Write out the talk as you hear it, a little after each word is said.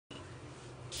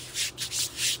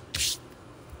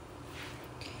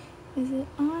Is it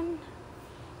on?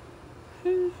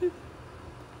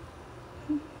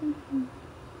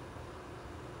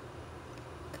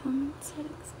 Comment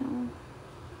settings, no.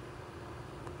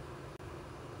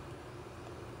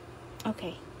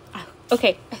 Okay. Oh,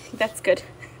 okay, I think that's good.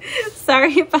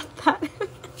 Sorry about that.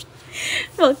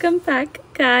 Welcome back,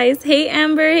 guys. Hey,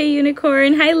 Amber. Hey,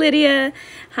 Unicorn. Hi, Lydia.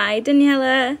 Hi,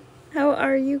 Daniela. How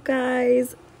are you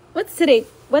guys? What's today?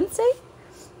 Wednesday?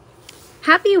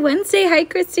 Happy Wednesday. Hi,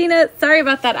 Christina. Sorry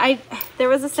about that. There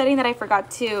was a setting that I forgot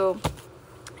to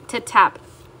tap.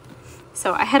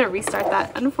 So I had to restart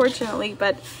that, unfortunately.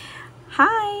 But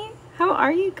hi. How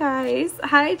are you guys?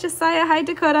 Hi, Josiah. Hi,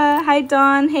 Dakota. Hi,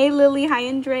 Dawn. Hey, Lily. Hi,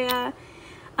 Andrea.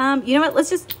 You know what?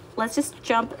 Let's just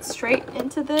jump straight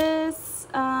into this.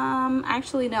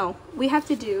 Actually, no. We have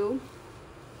to do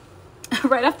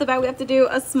right off the bat. We have to do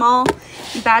a small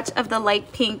batch of the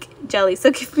light pink jelly. So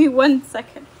give me 1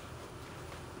 second.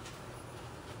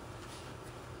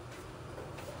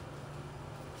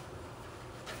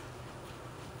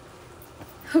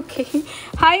 Okay.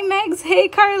 Hi, Megs. Hey,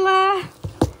 Carla.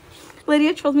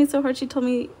 Lydia trolled me so hard. She told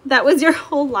me that was your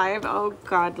whole live. Oh,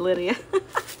 God, Lydia.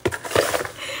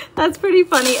 That's pretty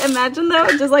funny. Imagine, though,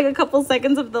 just like a couple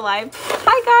seconds of the live.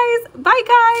 Hi, guys. Bye,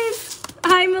 guys.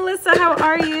 Hi, Melissa. How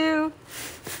are you?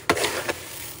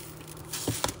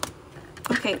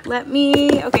 Okay,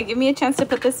 give me a chance to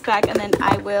put this back, and then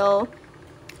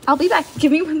I'll be back.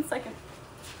 Give me 1 second.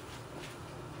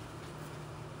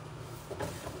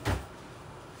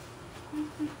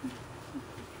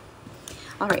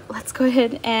 All right, let's go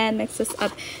ahead and mix this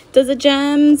up. Does the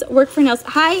gems work for nails?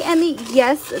 Hi, Emmy.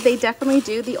 Yes, they definitely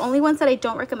do. The only ones that I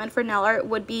don't recommend for nail art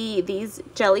would be these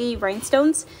jelly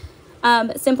rhinestones,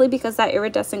 simply because that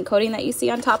iridescent coating that you see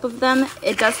on top of them,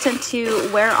 it does tend to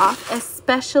wear off,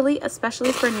 especially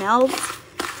for nails.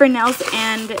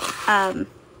 And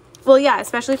well, yeah,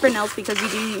 especially for nails, because you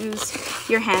do use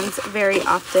your hands very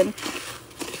often.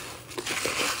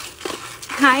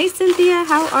 Hi, Cynthia.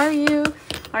 How are you?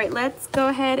 All right, let's go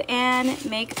ahead and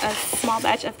make a small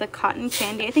batch of the cotton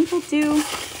candy. I think we'll do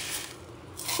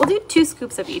 2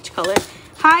 scoops of each color.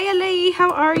 Hi, Alei.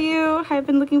 How are you? I've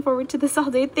been looking forward to this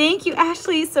all day. Thank you,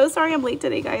 Ashley. So sorry I'm late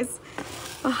today, guys.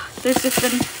 Oh, there's just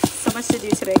been so much to do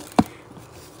today.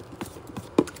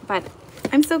 But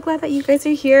I'm so glad that you guys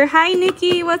are here. Hi,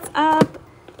 Nikki. What's up?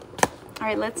 All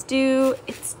right, it's 2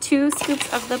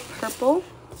 scoops of the purple.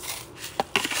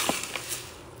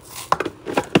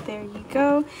 There you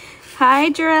go. Hi,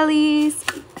 Yorelis,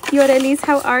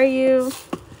 how are you?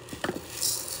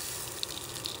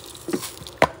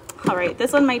 All right,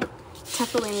 this one might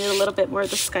definitely need a little bit more of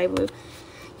the sky blue.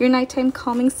 Your nighttime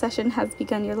calming session has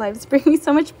begun. Your lives bring me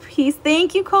so much peace.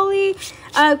 Thank you, Coley.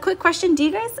 Quick question. Do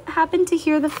you guys happen to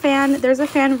hear the fan? There's a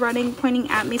fan running, pointing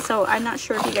at me, so I'm not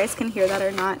sure if you guys can hear that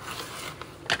or not.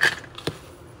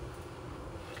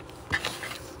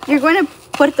 You're going to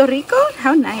Puerto Rico?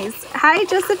 How nice. Hi,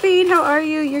 Josephine. How are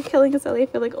you? You're killing us, Ellie. I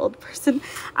feel like old person.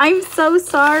 I'm so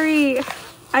sorry.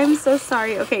 I'm so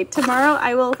sorry. Okay, tomorrow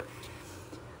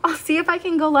I'll see if I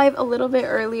can go live a little bit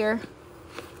earlier.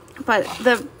 But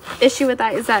the issue with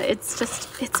that is that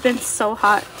it's been so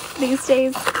hot these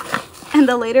days. And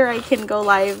the later I can go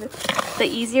live, the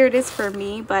easier it is for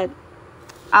me. But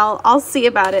I'll see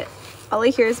about it. All I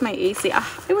hear is my AC. I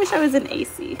wish I was in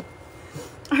AC.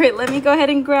 All right, let me go ahead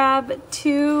and grab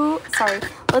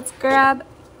let's grab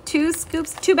 2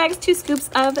 scoops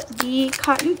of the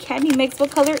cotton candy mix.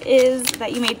 What color is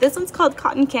that you made? This one's called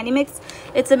cotton candy mix.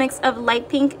 It's a mix of light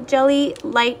pink jelly,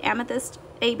 light amethyst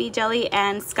AB jelly,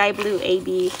 and sky blue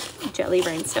AB jelly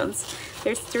rhinestones.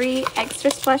 There's 3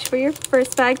 extra splash for your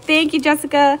first bag. Thank you,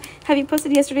 Jessica. Have you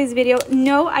posted yesterday's video?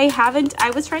 No, I haven't.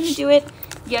 I was trying to do it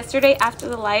yesterday after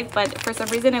the live, but for some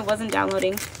reason it wasn't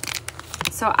downloading.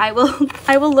 So I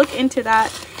will look into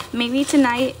that maybe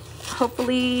tonight,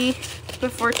 hopefully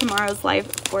before tomorrow's live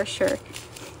for sure.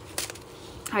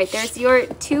 All right, there's your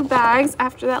 2 bags.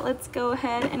 After that, let's go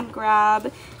ahead and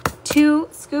grab 2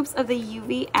 scoops of the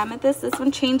UV amethyst. This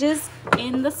one changes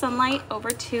in the sunlight over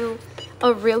to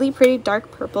a really pretty dark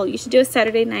purple. You should do a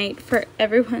Saturday night for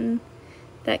everyone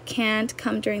that can't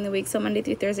come during the week, so Monday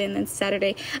through Thursday and then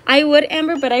Saturday. I would,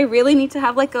 Amber, but I really need to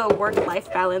have like a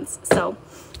work-life balance. So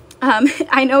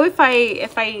I know if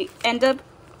I end up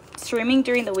streaming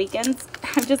during the weekends,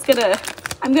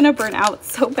 I'm gonna burn out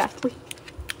so badly.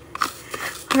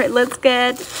 All right, let's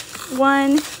get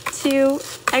 1, 2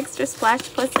 extra splash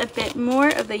plus a bit more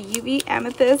of the UV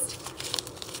amethyst.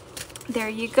 There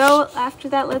you go. After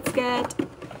that, let's get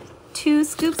 2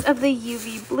 scoops of the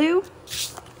UV blue.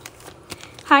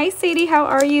 Hi, Sadie. How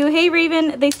are you? Hey,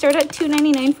 Raven. They start at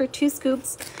 $2.99 for 2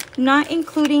 scoops, not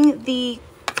including the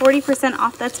 40%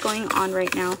 off that's going on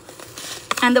right now.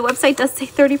 And the website does say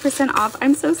 30% off.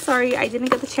 I'm so sorry. I didn't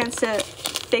get the chance to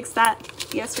fix that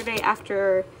yesterday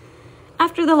after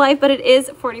the live, but it is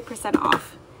 40%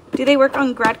 off. Do they work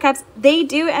on grad caps? They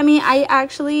do. I mean, I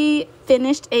actually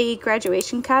finished a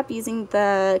graduation cap using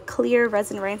the clear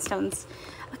resin rhinestones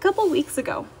a couple weeks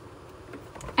ago.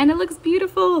 And it looks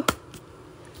beautiful.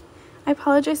 I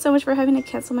apologize so much for having to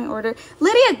cancel my order.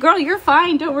 Lydia, girl, you're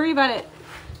fine. Don't worry about it.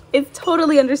 It's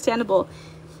totally understandable.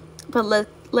 But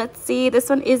let's see. This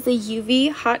one is the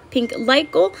UV Hot Pink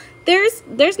Light Gold.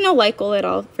 There's no light gold at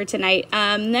all for tonight.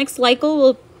 Next light gold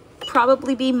will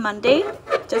probably be Monday,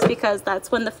 just because that's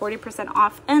when the 40%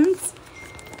 off ends.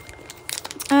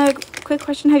 Quick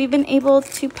question. Have you been able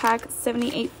to pack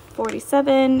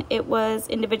 7847? It was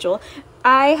individual.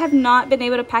 I have not been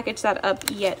able to package that up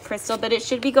yet, Crystal, but it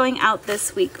should be going out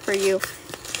this week for you.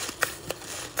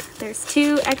 There's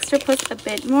 2 extra plus a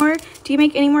bit more. Do you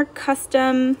make any more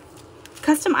custom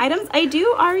items? I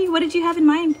do. Ari, what did you have in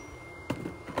mind?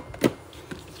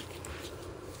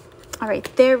 All right,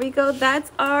 there we go.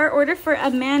 That's our order for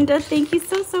Amanda. Thank you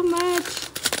so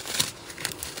much.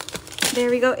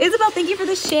 There we go. Isabel, thank you for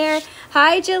the share.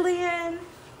 Hi, Jillian.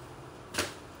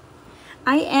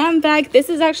 I am back. This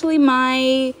is actually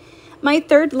my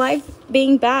 3rd live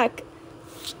being back.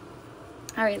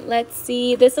 All right, let's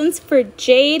see. This one's for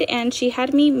Jade, and she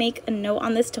had me make a note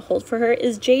on this to hold for her.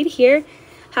 Is Jade here?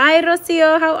 Hi,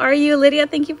 Rocio. How are you? Lydia,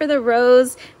 thank you for the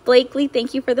rose. Blakely,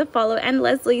 thank you for the follow. And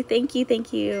Leslie, thank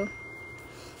you.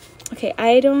 Okay,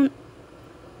 I don't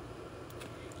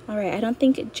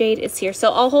think Jade is here,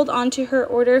 so I'll hold on to her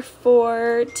order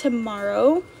for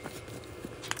tomorrow.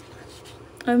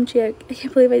 Gee, I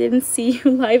can't believe I didn't see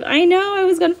you live. I know, I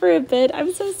was gone for a bit.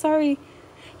 I'm so sorry.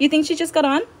 You think she just got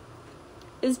on?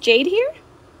 Is Jade here?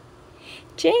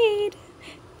 Jade.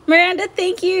 Miranda,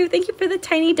 thank you. Thank you for the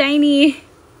tiny diny.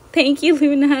 Thank you,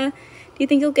 Luna. Do you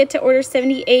think you'll get to order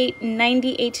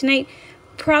 7898 tonight?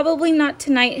 Probably not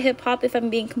tonight, Hip Hop, if I'm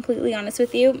being completely honest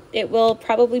with you. It will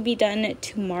probably be done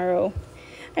tomorrow.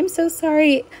 I'm so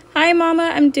sorry. Hi,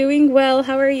 Mama. I'm doing well.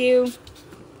 How are you?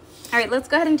 All right, let's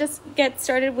go ahead and just get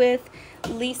started with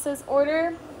Lisa's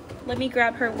order. Let me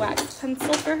grab her wax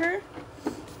pencil for her.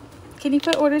 Can you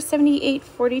put orders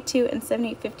 7842 and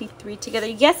 7853 together?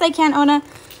 Yes, I can, Ona.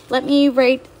 Let me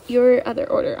write your other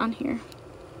order on here.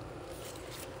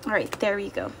 All right, there you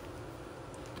go.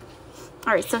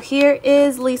 All right, so here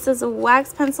is Lisa's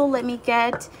wax pencil. Let me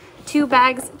get 2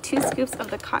 bags, 2 scoops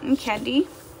of the cotton candy.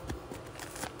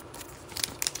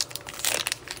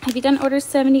 Have you done orders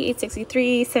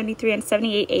 7863, 73, and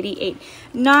 7888?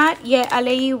 Not yet,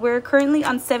 Alei. We're currently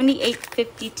on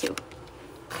 7852.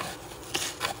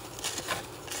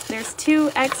 There's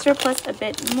 2 extra plus a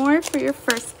bit more for your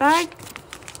first bag.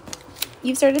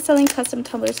 You've started selling custom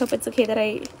tumblers. Hope it's okay that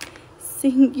I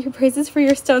sing your praises for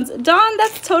your stones. Dawn,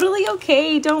 that's totally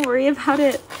okay. Don't worry about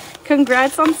it.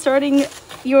 Congrats on starting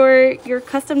your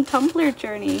custom tumbler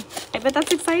journey. I bet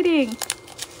that's exciting.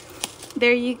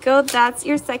 There you go. That's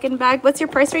your second bag. What's your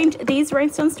price range? These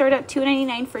rhinestones start at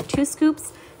 $2.99 for 2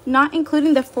 scoops, not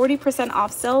including the 40%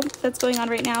 off sale that's going on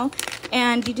right now.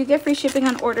 And you do get free shipping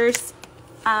on orders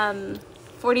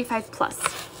 45 plus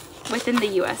within the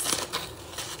US.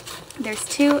 There's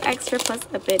 2 extra plus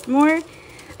a bit more.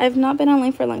 I've not been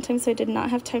online for a long time, so I did not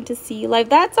have time to see you live.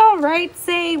 That's all right,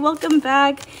 Say. Welcome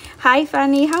back. Hi,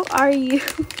 Fanny. How are you?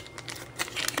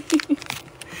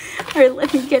 All right,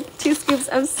 let me get 2 scoops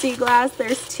of sea glass.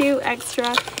 There's 2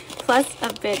 extra plus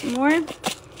a bit more. Do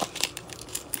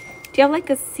you have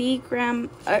like a Seagram?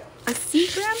 A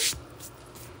Seagram?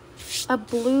 A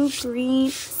blue-green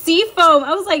Seafoam.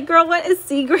 I was like, girl, what is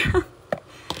Seagram?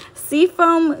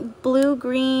 Seafoam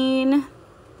blue-green.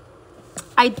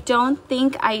 I don't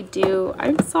think I do.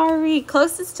 I'm sorry.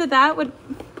 Closest to that would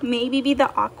maybe be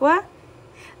the aqua.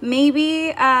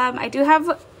 Maybe I do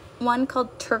have one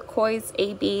called Turquoise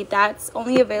AB. That's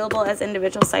only available as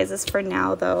individual sizes for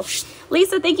now, though.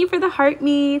 Lisa, thank you for the heart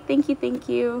me. Thank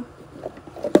you.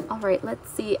 All right,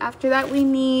 let's see. After that, we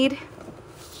need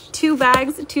 2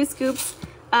 bags, 2 scoops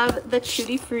of the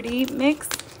Tutti Frutti mix.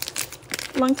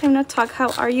 Long time no talk.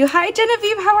 How are you? Hi,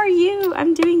 Genevieve. How are you?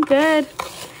 I'm doing good.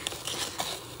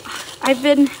 I've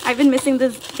been missing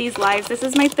these lives. This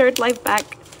is my 3rd live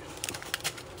back.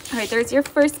 All right, there's your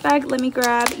first bag. Let me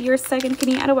grab your second. Can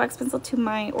you add a wax pencil to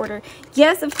my order?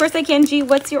 Yes, of course I can, G.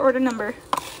 What's your order number?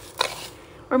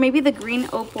 Or maybe the green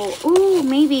opal. Ooh,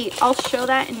 maybe. I'll show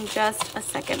that in just a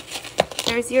second.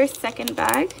 There's your second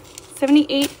bag.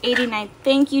 78.89.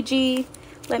 Thank you, G.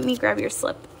 Let me grab your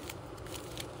slip.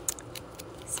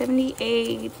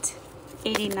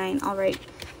 78.89. All right.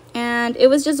 And it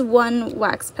was just one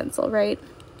wax pencil, right?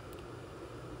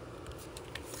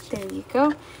 There you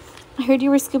go. I heard you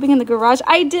were scooping in the garage.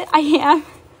 I am.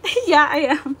 Yeah, I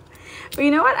am. But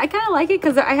you know what? I kind of like it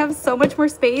because I have so much more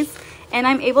space and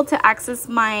I'm able to access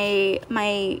my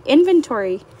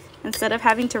inventory instead of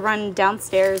having to run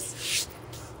downstairs.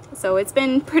 So it's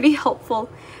been pretty helpful.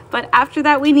 But after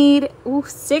that, we need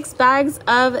 6 bags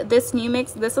of this new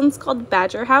mix. This one's called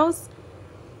Badger House.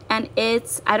 And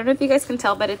it's, I don't know if you guys can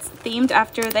tell, but it's themed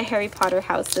after the Harry Potter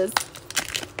houses.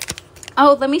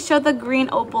 Oh, let me show the green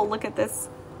opal. Look at this.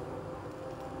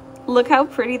 Look how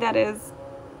pretty that is.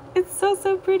 It's so,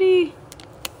 so pretty.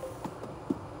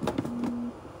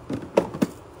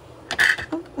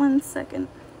 Oh, 1 second.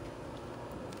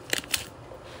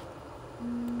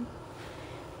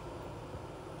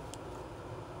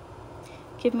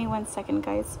 Give me 1 second,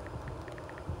 guys.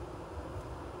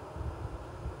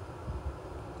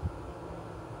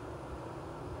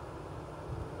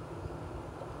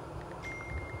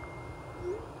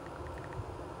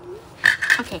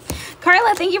 Okay,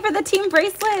 Carla, thank you for the team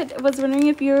bracelet. I was wondering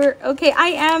if you're okay.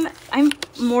 I'm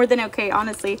more than okay,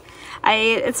 honestly.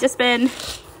 It's just been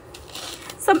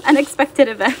some unexpected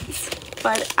events,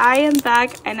 but I am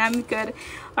back and I'm good.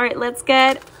 All right, let's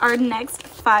get our next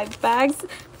 5 bags.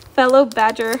 Fellow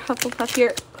Badger Hufflepuff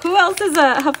here. Who else is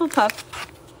a Hufflepuff?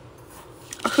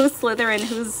 Who's Slytherin?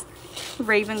 Who's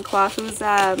Ravenclaw? Who's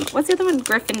what's the other one?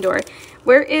 Gryffindor.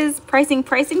 Where is pricing?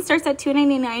 Pricing starts at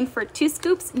 $2.99 for 2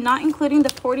 scoops, not including the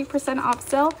 40% off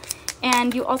sale.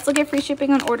 And you also get free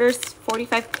shipping on orders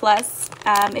 45 plus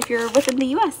if you're within the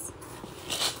US.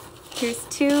 Here's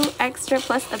 2 extra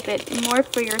plus a bit more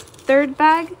for your 3rd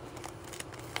bag.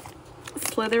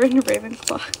 Slytherin,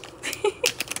 Ravenclaw.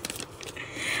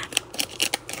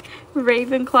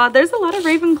 Ravenclaw. There's a lot of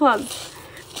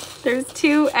Ravenclaws. There's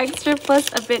 2 extra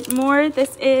plus a bit more.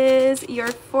 This is your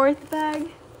 4th bag.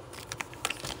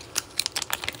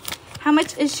 How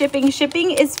much is shipping?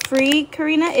 Shipping is free,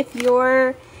 Karina, if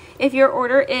your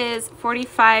order is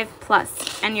 45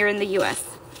 plus and you're in the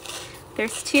US.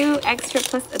 There's 2 extra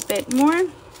plus a bit more.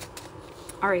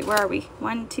 All right, where are we?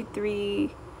 1, 2,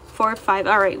 3, 4, 5.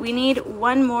 All right, we need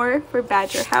 1 more for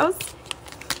Badger House.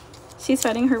 She's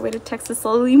finding her way to Texas,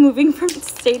 slowly moving from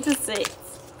state to state.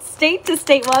 State to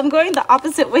state. Well, I'm going the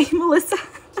opposite way, Melissa.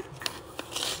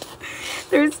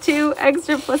 There's 2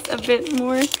 extra plus a bit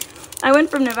more. I went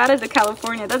from Nevada to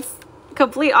California. That's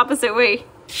complete opposite way.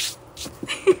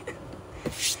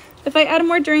 If I add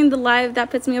more during the live,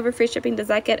 that puts me over free shipping. Does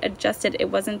that get adjusted?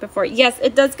 It wasn't before. Yes,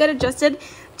 it does get adjusted.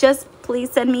 Just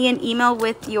please send me an email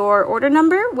with your order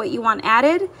number, what you want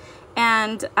added,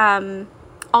 and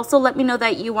also let me know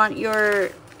that you want your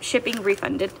shipping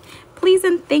refunded. Please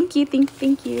and thank you,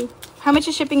 thank you. How much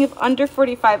is shipping if under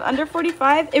 45? Under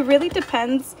 45, it really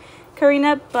depends,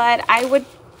 Karina, but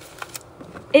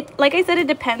like I said, it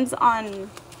depends on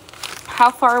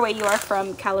how far away you are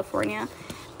from California,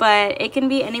 but it can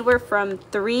be anywhere from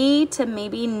 3 to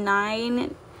maybe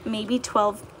 9, maybe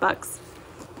 12 bucks.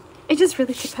 It just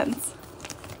really depends.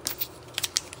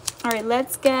 All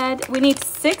right, we need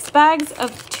 6 bags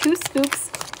of 2 scoops.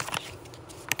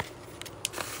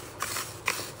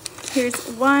 Here's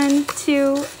 1,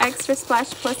 2 extra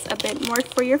splash plus a bit more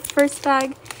for your 1st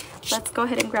bag. Let's go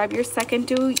ahead and grab your 2nd.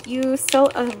 Do you sell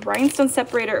a rhinestone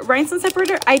separator? Rhinestone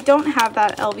separator? I don't have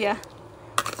that, Elvia.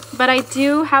 But I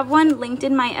do have one linked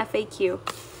in my FAQ.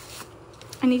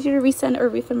 I need you to resend or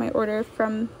refund my order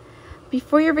from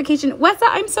before your vacation. What's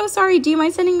that? I'm so sorry. Do you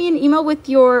mind sending me an email with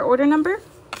your order number?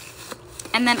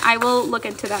 And then I will look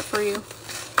into that for you.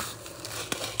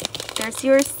 There's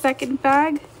your 2nd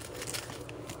bag.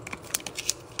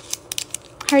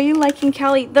 How are you liking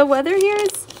Cali? The weather here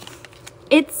is...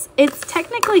 It's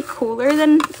technically cooler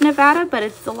than Nevada, but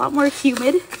it's a lot more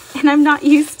humid, and I'm not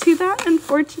used to that,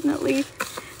 unfortunately.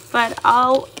 But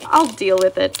I'll deal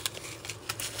with it.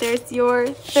 There's your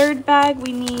 3rd bag.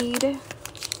 We need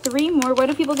 3 more. Why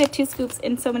do people get 2 scoops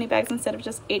in so many bags instead of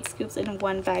just 8 scoops in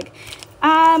 1 bag?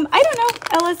 I don't know,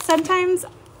 Ellis. Sometimes,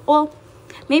 well,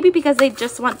 maybe because they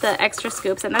just want the extra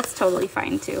scoops, and that's totally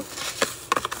fine too.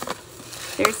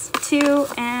 There's 2,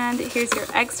 and here's your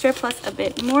extra plus a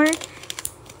bit more.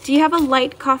 Do you have a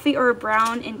light coffee or a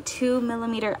brown in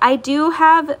 2mm? I do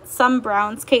have some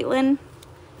browns, Caitlin.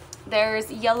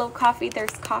 There's yellow coffee, there's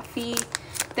coffee.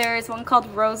 There's one called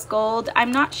Rose Gold.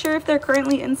 I'm not sure if they're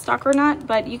currently in stock or not,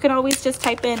 but you can always just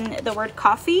type in the word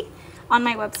coffee on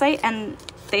my website and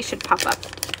they should pop up.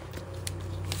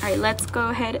 All right, let's go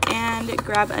ahead and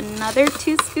grab another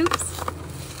 2 scoops.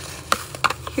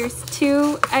 Here's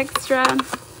 2 extra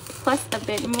plus a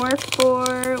bit more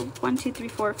for 1, 2, 3,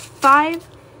 4, 5.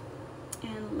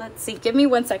 And let's see. Give me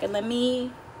 1 second. Let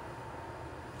me...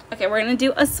 Okay, we're gonna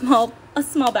do a small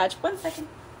batch. 1 second.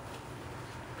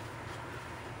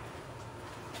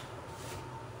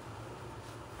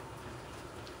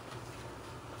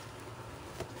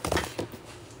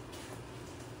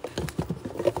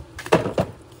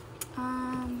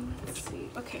 Let's see.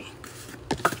 Okay.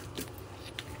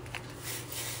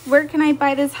 Where can I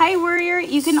buy this? Hi, Warrior.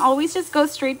 You can always just go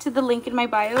straight to the link in my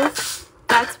bio.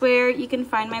 That's where you can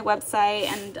find my website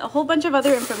and a whole bunch of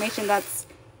other information that's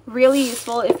really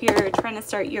useful if you're trying to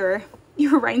start your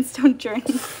rhinestone journey.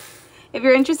 If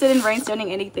you're interested in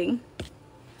rhinestoning anything.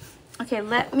 Okay,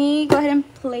 let me go ahead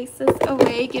and place this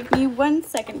away. Give me 1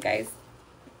 second, guys.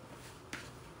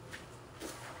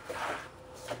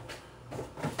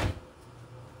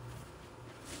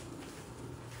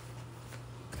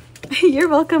 You're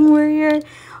welcome, Warrior. All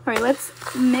right, let's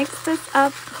mix this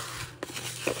up.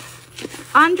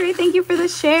 Andre, thank you for the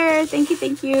share. Thank you,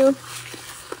 thank you.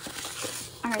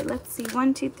 All right, let's see.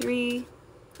 1, 2, 3.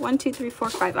 1, 2, 3, 4,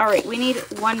 5. All right, we need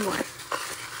one more.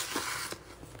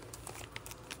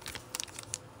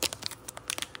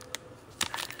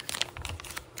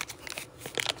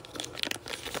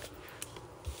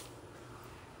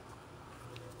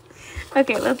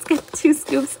 Okay, let's get 2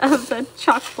 scoops of the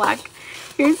chalk black.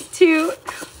 Here's 2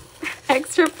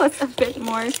 extra plus a bit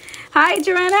more. Hi,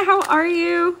 Joanna, how are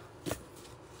you?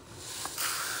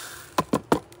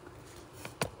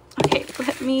 Okay,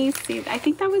 let me see. I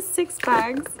think that was 6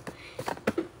 bags.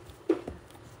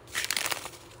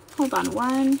 Hold on.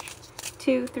 1,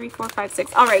 2, 3, 4, 5,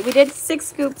 6. All right, we did 6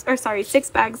 scoops, or sorry, 6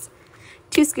 bags.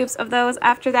 2 scoops of those.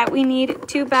 After that, we need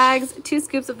 2 bags, 2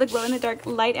 scoops of the glow-in-the-dark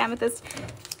light amethyst.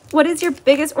 What is your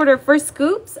biggest order for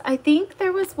scoops? I think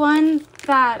there was one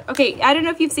that, okay, I don't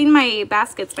know if you've seen my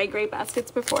baskets, my gray baskets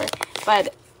before,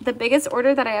 but the biggest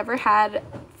order that I ever had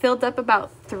filled up about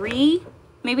 3,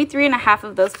 maybe 3.5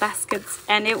 of those baskets.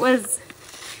 And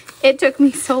it took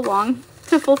me so long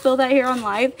to fulfill that here on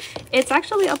live. It's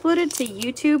actually uploaded to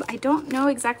YouTube. I don't know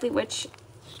exactly which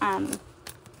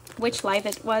live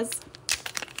it was.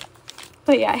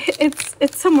 But yeah,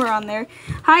 it's somewhere on there.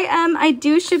 Hi, I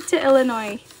do ship to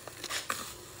Illinois.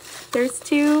 There's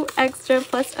 2 extra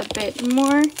plus a bit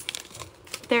more.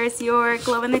 There's your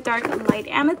glow-in-the-dark light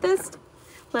amethyst.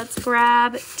 Let's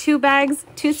grab 2 bags,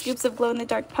 2 scoops of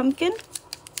glow-in-the-dark pumpkin.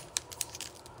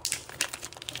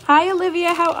 Hi,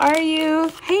 Olivia, how are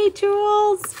you? Hey,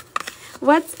 Jules.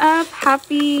 What's up?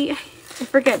 I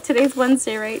forget, today's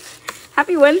Wednesday, right?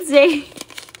 Happy Wednesday.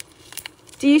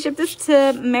 Do you ship this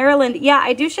to Maryland? Yeah,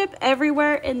 I do ship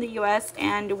everywhere in the US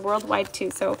and worldwide too.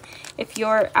 So if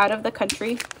you're out of the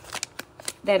country,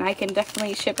 then I can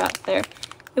definitely ship out there.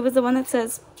 It was the one that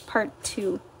says part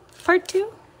 2. Part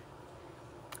 2?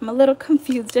 I'm a little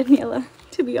confused, Daniela,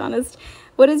 to be honest.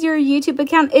 What is your YouTube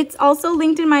account? It's also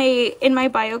linked in my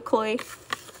bio, Chloe.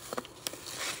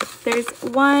 There's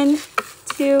 1,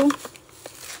 2.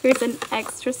 Here's an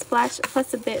extra splash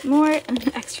plus a bit more and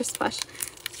an extra splash.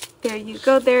 There you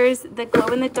go. There's the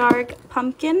glow-in-the-dark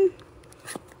pumpkin.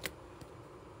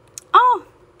 Oh,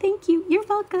 thank you. You're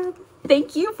welcome.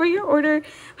 Thank you for your order.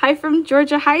 Hi from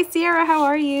Georgia. Hi, Sierra. How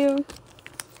are you?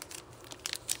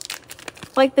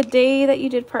 Like the day that you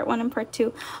did part 1 and part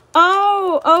 2.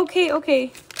 Oh, okay,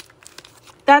 okay.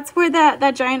 That's where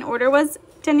that giant order was,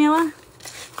 Daniela.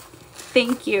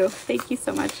 Thank you. Thank you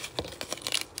so much.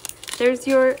 There's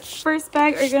your first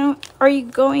bag. Are you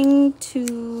going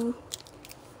to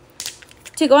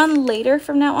go on later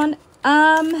from now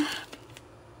on?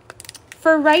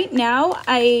 For right now,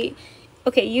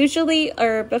 okay, usually,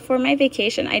 or before my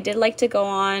vacation, I did like to go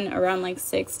on around like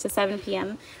 6 to 7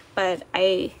 p.m. But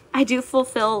I do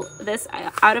fulfill this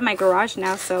out of my garage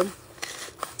now, so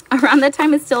around that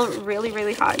time it's still really,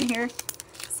 really hot in here.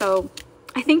 So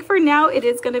I think for now it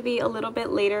is going to be a little bit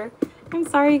later. I'm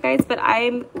sorry, guys, but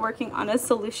I'm working on a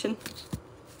solution.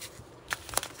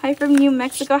 Hi from New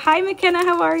Mexico. Hi, McKenna.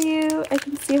 How are you? I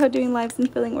can see how doing lives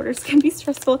and filling orders can be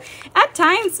stressful. At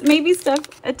times,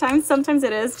 sometimes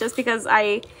it is, just because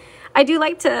I do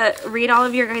like to read all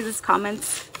of your guys'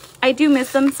 comments. I do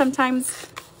miss them sometimes,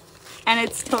 and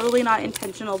it's totally not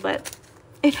intentional, but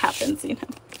it happens, you know.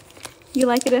 You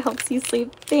like it helps you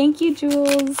sleep. Thank you,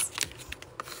 Jules.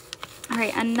 All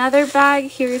right, another bag.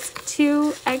 Here's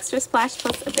 2 extra splash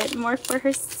plus a bit more for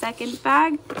her second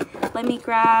bag. Let me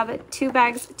grab 2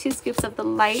 bags, 2 scoops of the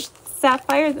light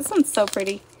sapphire. This one's so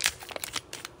pretty.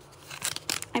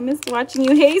 I missed watching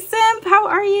you. Hey, Simp, how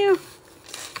are you?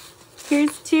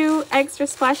 Here's 2 extra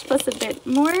splash plus a bit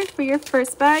more for your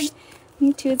first bag.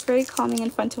 Me too, it's very calming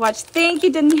and fun to watch. Thank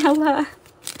you, Daniela.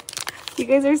 You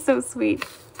guys are so sweet.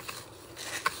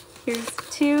 Here's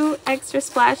 2 extra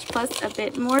splash plus a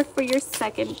bit more for your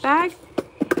second bag.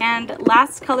 And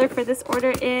last color for this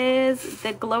order is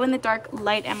the glow in the dark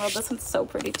light emerald. This one's so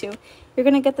pretty too. You're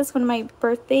gonna get this when my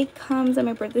birthday comes, and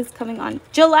my birthday's coming on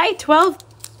July 12th.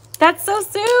 That's so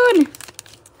soon.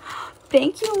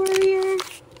 Thank you, Warrior.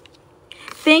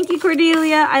 Thank you,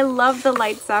 Cordelia. I love the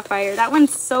light sapphire. That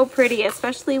one's so pretty,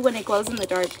 especially when it glows in the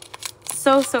dark.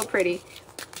 So pretty.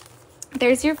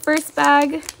 There's your first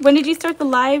bag. When did you start the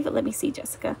live? Let me see,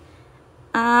 Jessica.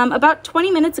 About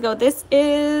 20 minutes ago. This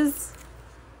is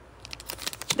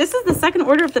the second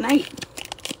order of the night.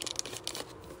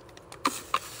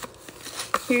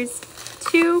 Here's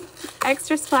 2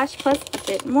 extra splash plus a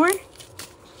bit more.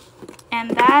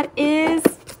 And that is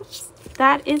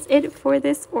it for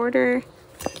this order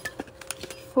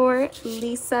for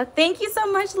Lisa. Thank you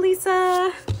so much,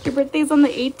 Lisa. Your birthday's on the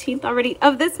 18th already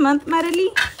of this month,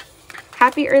 Marily.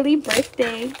 Happy early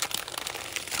birthday.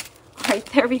 All right,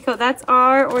 there we go. That's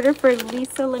our order for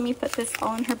Lisa. Let me put this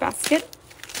all in her basket.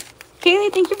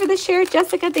 Kaylee, thank you for the share.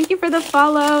 Jessica, thank you for the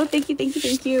follow. Thank you, thank you,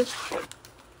 thank you.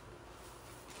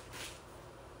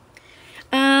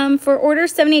 For order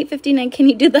 7859, can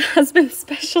you do the husband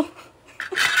special?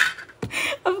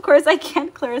 Of course I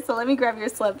can, Clarissa. Let me grab your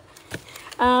slip.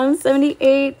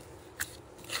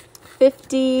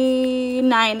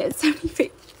 7859.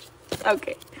 78.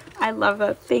 Okay. I love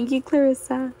that. Thank you,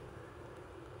 Clarissa.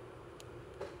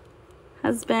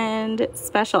 Husband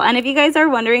special. And if you guys are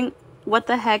wondering what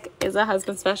the heck is a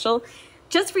husband special,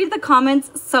 just read the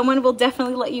comments. Someone will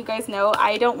definitely let you guys know.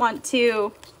 I don't want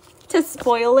to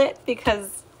spoil it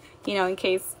because, you know, in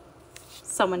case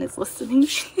someone is listening.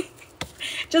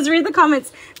 Just read the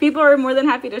comments. People are more than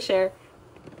happy to share.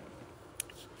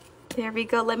 There we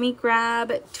go. Let me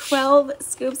grab 12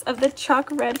 scoops of the chalk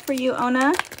red for you,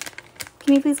 Ona.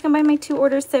 Can you please combine my 2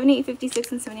 orders,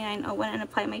 7856 and 7901, and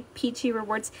apply my peachy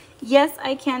rewards? Yes,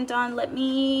 I can, Dawn. Let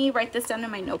me write this down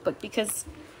in my notebook because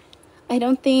I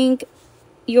don't think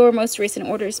your most recent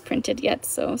order is printed yet.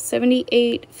 So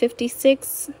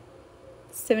 7856,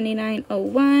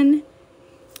 7901,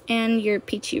 and your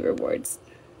peachy rewards.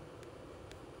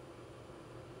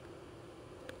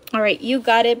 All right, you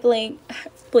got it, Blink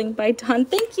by Dawn.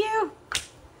 Thank you.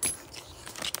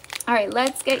 All right,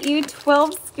 let's get you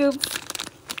 12 scoops.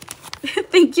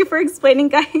 Thank you for explaining,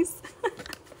 guys.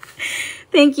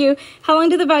 Thank you. How long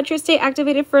do the vouchers stay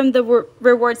activated from the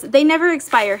rewards? They never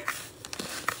expire.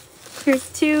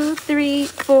 Here's 2, 3,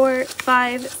 4,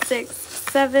 5, 6,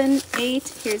 7, 8.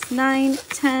 Here's 9,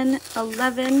 10,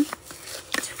 11,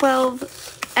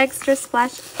 12. Extra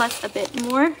splash plus a bit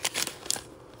more.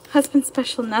 Husband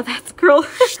special. Now that's girl.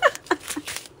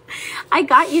 I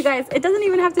got you guys. It doesn't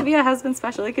even have to be a husband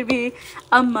special. It could be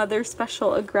a mother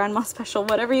special, a grandma special,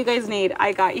 whatever you guys need.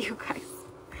 I got you guys.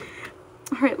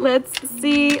 All right, let's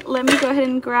see. Let me go ahead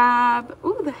and grab,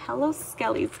 ooh, the Hello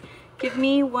Skellies. Give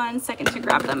me 1 second to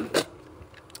grab them.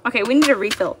 Okay, we need a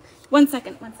refill. 1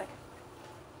 second, 1 second.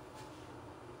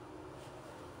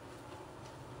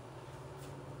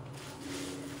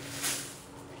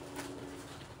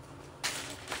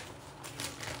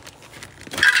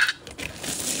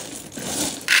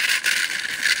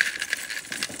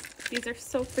 These are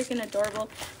so freaking adorable.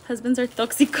 Husbands are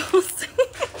toxicos.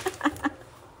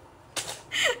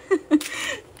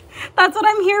 That's what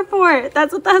I'm here for.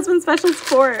 That's what the husband special's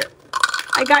for.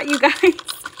 I got you guys.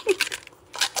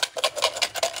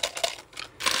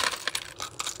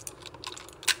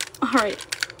 All right,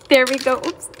 there we go.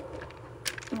 Oops.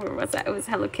 Where was that? It was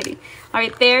Hello Kitty. All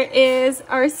right, there is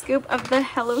our scoop of the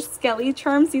Hello Skelly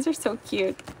charms. These are so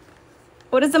cute.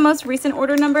 What is the most recent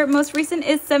order number? Most recent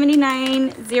is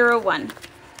 7901.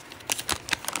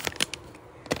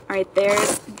 All right,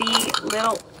 there's the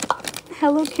little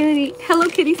Hello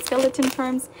Kitty skeleton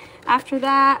charms. After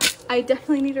that, I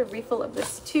definitely need a refill of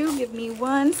this too. Give me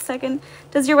 1 second.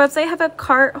 Does your website have a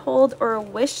cart hold or a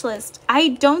wish list? I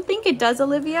don't think it does,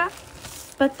 Olivia,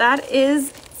 but that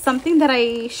is something that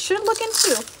I should look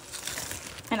into.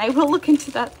 And I will look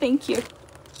into that. Thank you.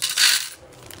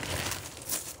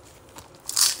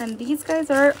 And these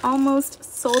guys are almost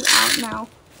sold out now.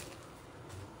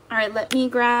 All right, let me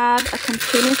grab a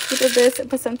container scoop of this,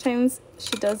 but sometimes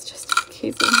she does just in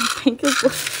case of my pink as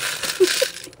well.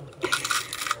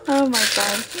 Oh my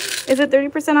God. Is it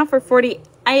 30% off or 40?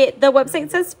 The website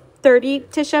says 30,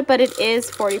 Tisha, but it is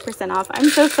 40% off. I'm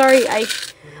so sorry. I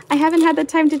haven't had the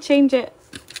time to change it,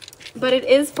 but it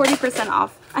is 40%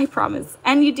 off. I promise.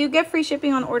 And you do get free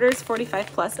shipping on orders 45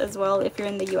 plus as well if you're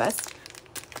in the US.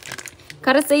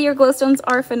 Gotta say your glowstones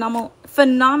are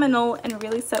phenomenal and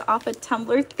really set off a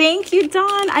tumbler. Thank you,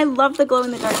 Dawn. I love the glow in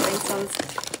the dark rhinestones.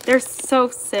 They're so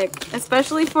sick,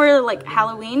 especially for like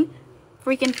Halloween.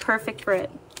 Freaking perfect for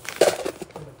it.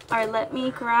 All right, let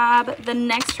me grab the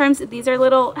next charms. These are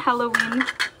little Halloween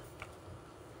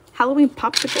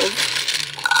popsicles.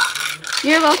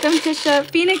 You're welcome, Tisha.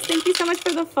 Phoenix, thank you so much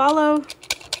for the follow.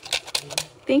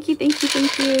 Thank you, thank you,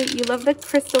 thank you. You love the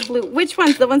crystal blue. Which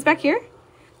ones? The ones back here?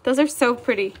 Those are so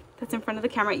pretty. That's in front of the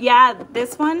camera. Yeah,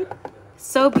 this one,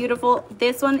 so beautiful.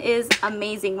 This one is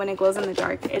amazing when it glows in the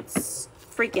dark. It's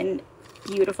freaking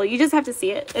beautiful. You just have to see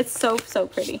it. It's so, so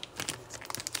pretty.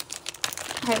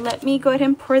 All right, let me go ahead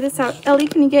and pour this out. Ellie,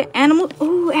 can you get Animal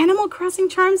Crossing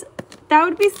charms? That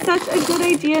would be such a good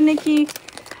idea, Nikki.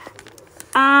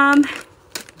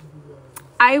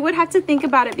 I would have to think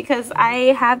about it because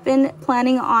I have been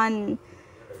planning on,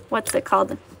 what's it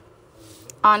called?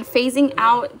 On phasing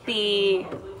out the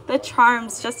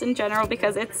charms just in general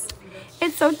because it's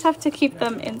so tough to keep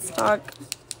them in stock.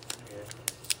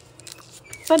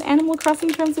 But Animal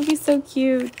Crossing charms would be so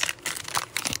cute.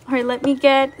 All right, let me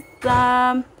get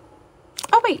the,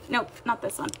 oh wait, nope, not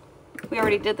this one. We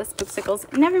already did the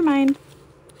Spoopsicles. Never mind.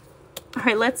 All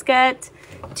right, let's get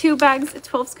 2 bags,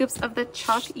 12 scoops of the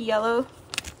chalk yellow.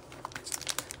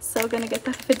 So gonna get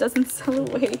that if it doesn't sell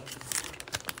away.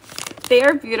 They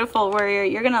are beautiful, Warrior.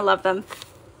 You're gonna love them.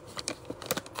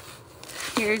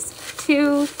 Here's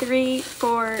 2, 3,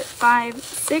 4, 5,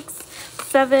 6,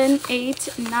 7, 8,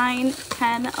 9,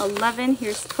 10, 11.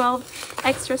 Here's 12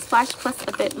 extra splash plus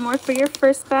a bit more for your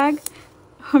first bag.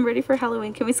 I'm ready for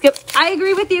Halloween. Can we skip? I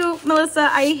agree with you, Melissa.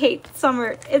 I hate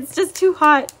summer. It's just too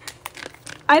hot.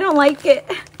 I don't like it.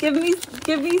 Give me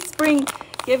spring.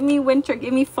 Give me winter.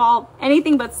 Give me fall.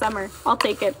 Anything but summer. I'll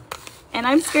take it. And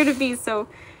I'm scared of bees, so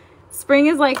spring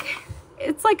is like,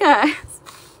 it's like a,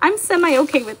 I'm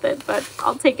semi-okay with it, but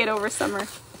I'll take it over summer.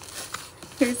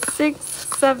 Here's 6,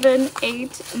 7,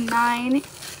 8, 9,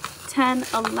 10,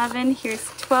 11. Here's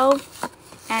 12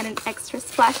 and an extra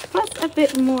splash plus a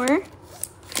bit more.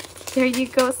 There you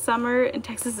go. Summer in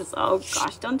Texas is, oh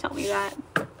gosh, don't tell me that.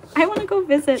 I want to go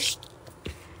visit.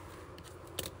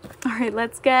 All right,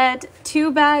 let's get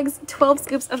 2 bags, 12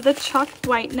 scoops of the chalk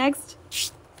white next.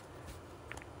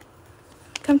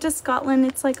 Come to Scotland.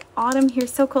 It's like autumn here,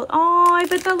 so cold. Oh, I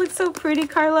bet that looks so pretty,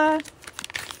 Carla.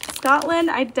 Scotland,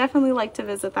 I'd definitely like to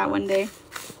visit that one day.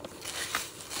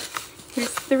 Here's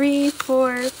 3,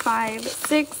 4, 5,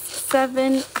 6,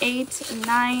 7, 8,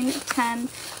 9, 10,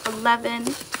 11,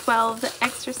 12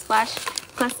 extra splash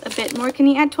plus a bit more. Can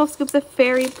you add 12 scoops of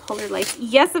fairy polar light?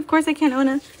 Yes, of course I can,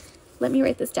 Ona. Let me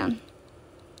write this down.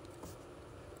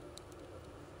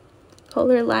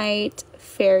 Polar light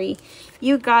fairy.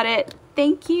 You got it.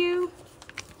 Thank you.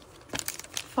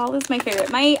 Fall is my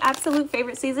favorite. My absolute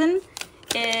favorite season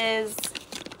is,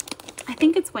 I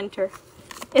think it's winter.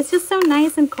 It's just so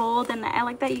nice and cold, and I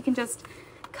like that you can just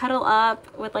cuddle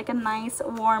up with like a nice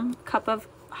warm cup of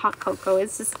hot cocoa.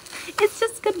 It's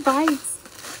just good vibes.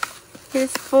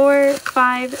 Here's 4,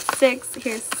 5, 6.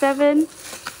 Here's 7,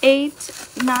 8,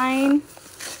 9,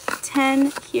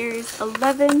 10. Here's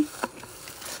 11,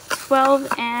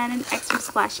 12, and an extra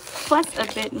splash plus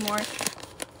a bit more.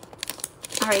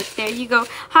 All right, there you go.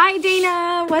 Hi,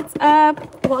 Dana. What's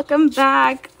up? Welcome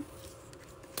back.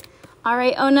 All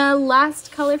right, Ona,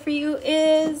 last color for you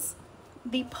is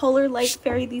the Polar Light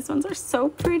Fairy. These ones are so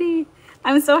pretty.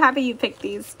 I'm so happy you picked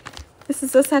these. This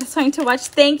is so satisfying to watch.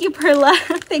 Thank you, Perla.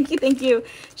 Thank you, thank you.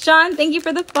 Sean, thank you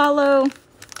for the follow.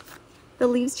 The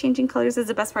leaves changing colors is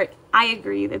the best part. I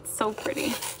agree. It's so pretty.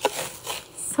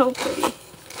 So pretty.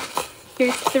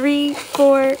 Here's 3,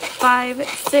 4, 5,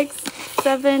 6,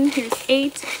 7. Here's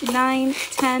 8, 9,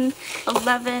 10,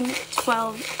 11,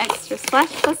 12 extra splash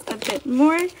plus a bit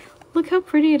more. Look how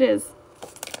pretty it is.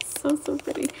 So, so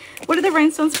pretty. What are the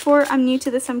rhinestones for? I'm new to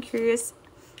this. I'm curious.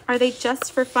 Are they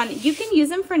just for fun? You can use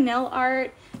them for nail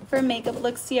art, for makeup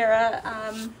looks, Sierra.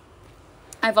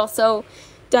 I've also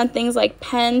done things like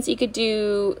pens. You could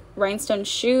do rhinestone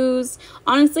shoes.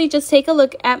 Honestly, just take a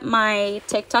look at my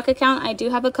TikTok account. I do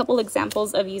have a couple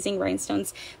examples of using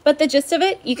rhinestones. But the gist of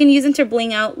it, you can use them to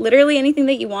bling out literally anything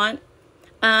that you want.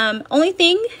 Only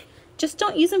thing, just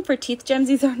don't use them for teeth gems.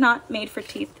 These are not made for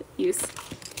teeth use.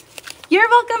 You're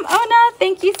welcome, Ona.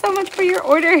 Thank you so much for your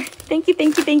order. Thank you,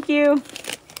 thank you, thank you.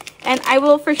 And I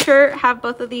will for sure have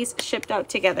both of these shipped out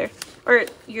together. Or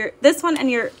this one and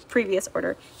your previous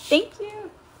order. Thank you.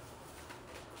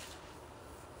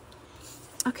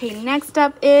 Okay, next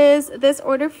up is this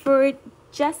order for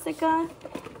Jessica.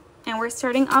 And we're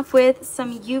starting off with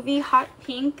some UV Hot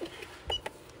Pink.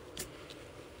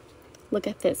 Look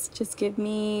at this. Just give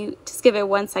it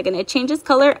 1 second. It changes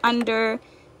color under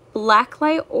black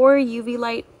light or UV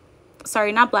light.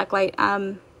 Sorry, not black light.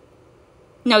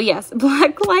 No, yes,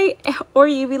 black light or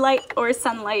UV light or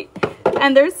sunlight.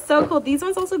 And they're so cool. These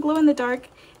ones also glow in the dark.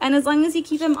 And as long as you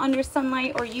keep them under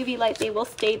sunlight or UV light, they will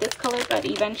stay this color. But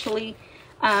eventually,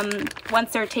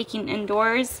 once they're taken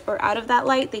indoors or out of that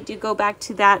light, they do go back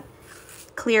to that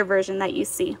clear version that you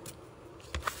see.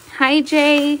 Hi,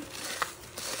 Jay.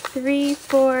 3,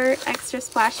 4 extra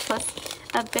splash plus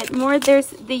a bit more. There's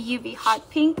the UV hot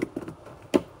pink.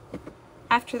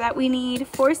 After that, we need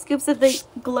 4 scoops of the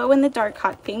glow in the dark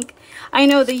hot pink. I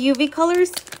know the UV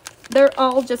colors, they're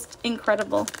all just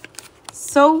incredible.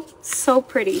 So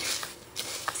pretty.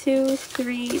 2,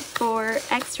 3, 4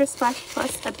 extra splash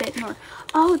plus a bit more.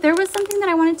 Oh, there was something that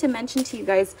I wanted to mention to you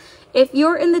guys. If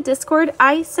you're in the Discord,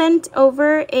 I sent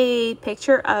over a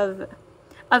picture of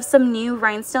some new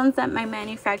rhinestones that my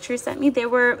manufacturer sent me. They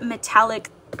were metallic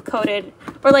coated,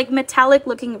 or like metallic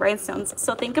looking rhinestones.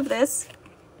 So think of this.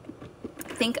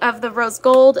 Think of the rose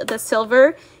gold, the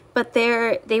silver, but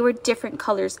they were different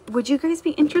colors. Would you guys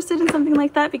be interested in something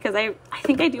like that? Because I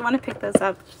think I do want to pick those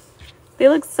up. They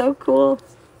look so cool.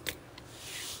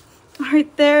 All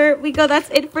right, there we go. That's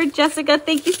it for Jessica.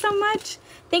 Thank you so much.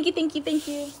 Thank you, thank you, thank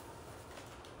you.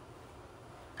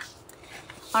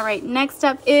 All right, next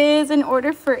up is an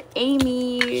order for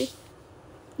Amy.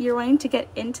 You're wanting to get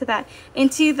into that.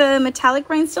 Into the metallic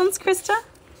rhinestones, Krista?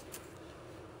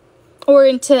 Or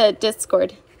into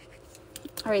Discord?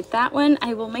 All right, that one,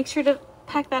 I will make sure to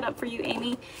pack that up for you,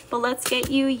 Amy. But let's get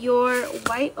you your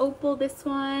white opal. This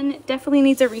one definitely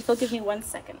needs a refill. Give me 1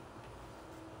 second.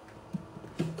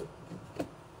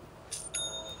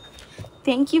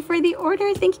 Thank you for the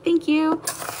order. Thank you, thank you.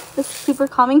 This is super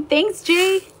calming. Thanks,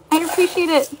 Jay. I appreciate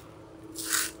it.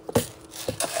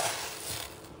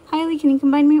 Highly, can you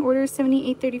combine my orders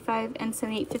 78.35 and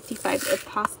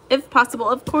 78.55 if possible?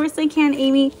 Of course I can,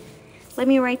 Amy. Let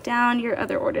me write down your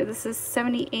other order. This is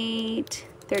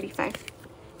 78.35.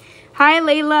 Hi,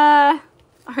 Layla.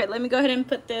 All right, let me go ahead and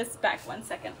put this back 1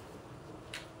 second.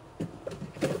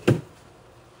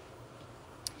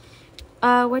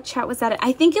 What chat was that?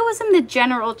 I think it was in the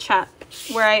general chat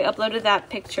where I uploaded that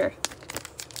picture.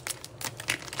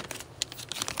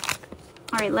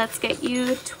 All right, let's get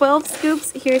you 12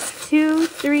 scoops. Here's 2,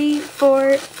 3,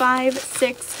 4, 5,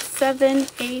 6, 7,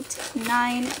 8,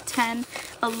 9, 10,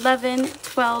 11,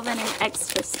 12, and an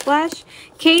extra splash.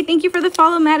 Kate, thank you for the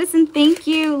follow. Madison, thank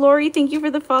you. Lori, thank you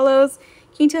for the follows.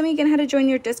 Can you tell me again how to join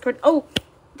your Discord? Oh,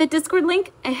 the Discord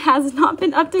link, it has not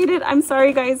been updated. I'm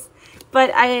sorry, guys,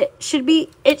 but it should be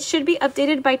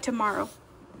updated by tomorrow.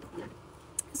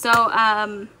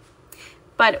 So,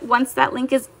 but once that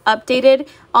link is updated,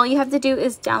 all you have to do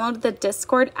is download the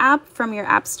Discord app from your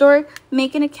app store,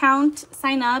 make an account,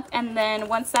 sign up, and then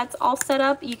once that's all set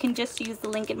up, you can just use the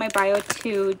link in my bio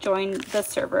to join the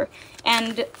server.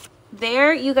 And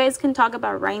there you guys can talk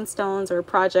about rhinestones or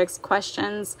projects,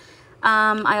 questions.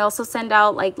 I also send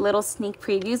out like little sneak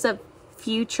previews of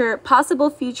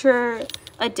possible future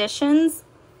additions.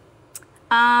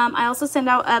 I also send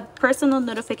out a personal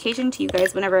notification to you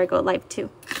guys whenever I go live too.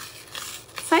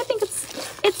 So I think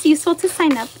it's useful to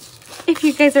sign up if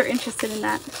you guys are interested in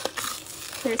that.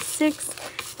 There's 6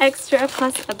 extra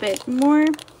plus a bit more.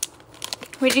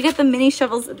 Where'd you get the mini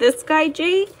shovels? This guy,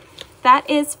 Jay, that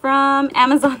is from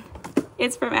Amazon.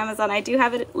 It's from Amazon. I do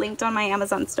have it linked on my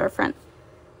Amazon storefront.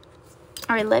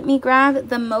 All right, let me grab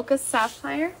the Mocha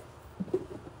Sapphire.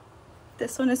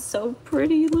 This one is so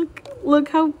pretty. Look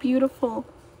how beautiful.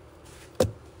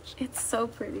 It's so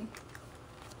pretty.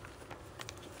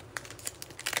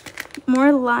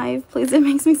 More live, please. It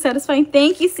makes me satisfying.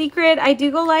 Thank you, Secret. I do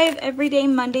go live every day,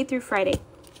 Monday through Friday.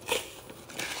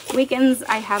 Weekends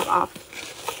I have off.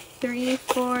 3,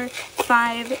 4,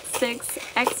 5, 6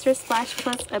 extra splash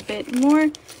plus a bit more.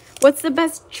 What's the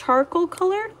best charcoal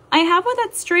color? I have one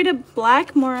that's straight up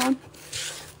black, Mora.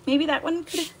 Maybe that one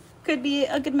could be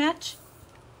a good match.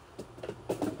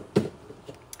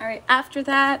 All right, after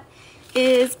that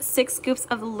is 6 scoops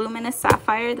of luminous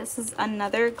sapphire. This is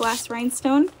another glass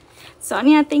rhinestone.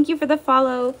 Sonia, thank you for the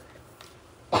follow.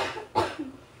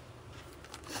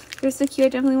 You're so cute. I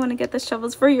definitely want to get the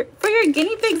shovels for your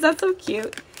guinea pigs. That's so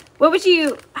cute.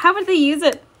 How would they use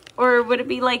it? Or would it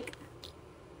be like,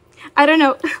 I don't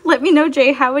know. Let me know,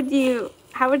 Jay. How would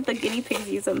the guinea pigs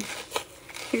use them?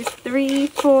 Here's 3,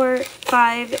 4,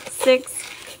 5, 6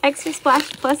 extra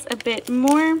splash plus a bit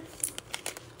more.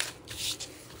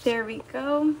 There we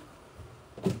go.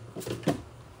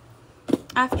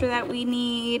 After that, we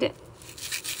need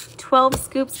 12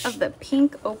 scoops of the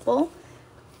pink opal.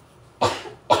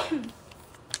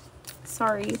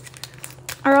 Sorry.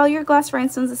 Are all your glass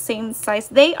rhinestones the same size?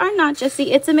 They are not,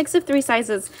 Jessie. It's a mix of 3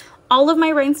 sizes. All of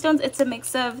my rhinestones, it's a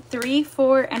mix of 3,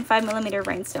 4, and 5mm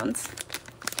rhinestones.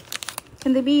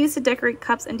 Can they be used to decorate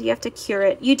cups, and do you have to cure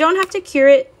it? You don't have to cure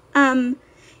it.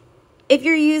 If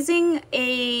you're using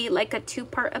a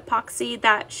 2-part epoxy,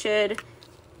 that should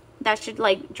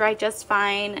like dry just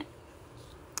fine.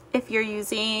 If you're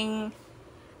using,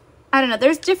 I don't know,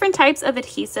 there's different types of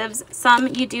adhesives. Some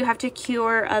you do have to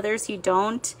cure, others you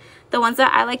don't. The ones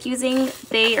that I like using,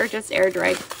 they are just air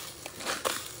dried.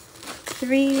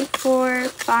 3, 4,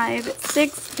 5,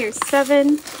 6, here's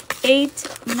 7,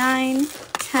 8, 9,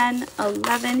 10,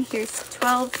 11, here's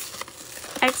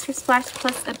 12, extra splash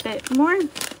plus a bit more.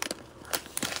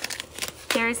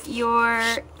 There's your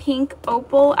pink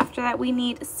opal. After that, we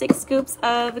need 6 scoops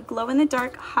of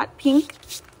glow-in-the-dark hot pink.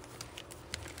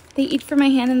 They eat from my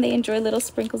hand and they enjoy little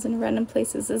sprinkles in random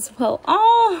places as well.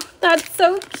 Oh, that's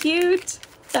so cute.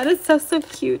 That is so, so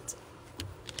cute.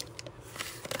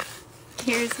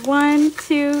 Here's 1,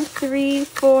 2, 3,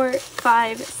 4,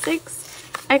 5,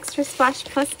 6. Extra splash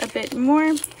plus a bit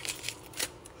more.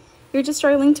 You're just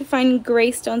struggling to find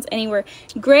gray stones anywhere.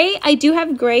 Gray, I do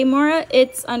have gray, Mora.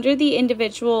 It's under the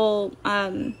individual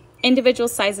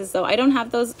sizes though. I don't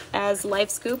have those as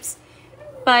live scoops.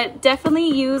 But definitely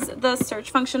use the search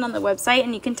function on the website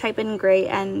and you can type in gray,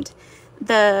 and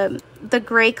the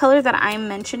gray color that I'm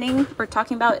mentioning or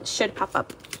talking about should pop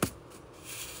up.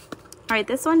 All right,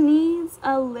 this one needs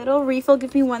a little refill.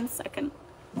 Give me 1 second.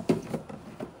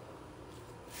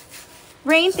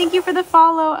 Rain, thank you for the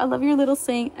follow. I love your little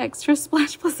saying, extra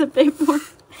splash plus a bit more.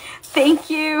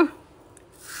 Thank you.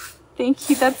 Thank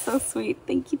you. That's so sweet.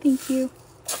 Thank you. Thank you.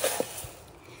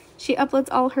 She uploads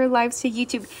all her lives to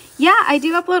YouTube. Yeah, I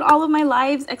do upload all of my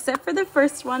lives except for the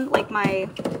first one, like my,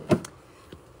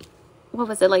 what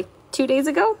was it, like 2 days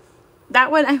ago?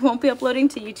 That one I won't be uploading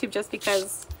to YouTube just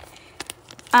because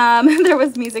there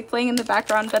was music playing in the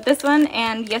background. But this one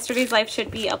and yesterday's live should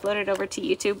be uploaded over to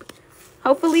YouTube.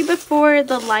 Hopefully before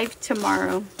the live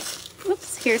tomorrow.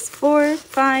 Oops, here's 4,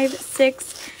 5,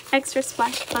 6, extra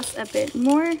splash plus a bit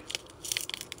more.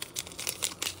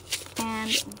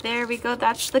 And there we go.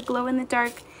 That's the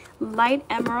glow-in-the-dark light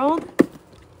emerald.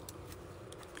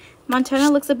 Montana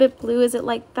looks a bit blue. Is it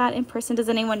like that in person? Does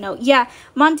anyone know? Yeah,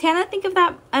 Montana, think of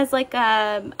that as like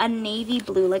a navy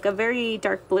blue, like a very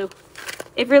dark blue.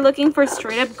 If you're looking for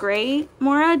straight up gray,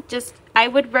 Mora, I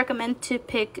would recommend to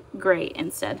pick gray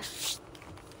instead.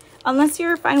 Unless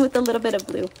you're fine with a little bit of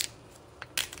blue.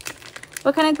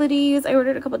 What kind of glue do you use? I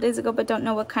ordered a couple days ago, but don't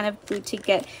know what kind of glue to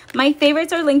get. My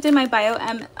favorites are linked in my bio.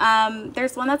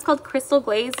 There's one that's called Crystal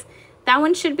Glaze. That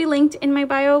one should be linked in my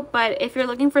bio, but if you're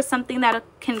looking for something that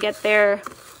can get there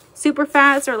super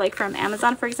fast, or like from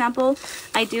Amazon, for example,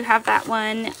 I do have that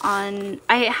one on.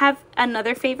 I have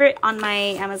another favorite on my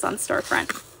Amazon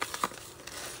storefront.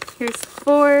 Here's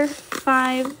 4,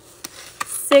 5,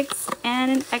 6,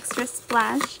 and an extra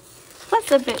splash, plus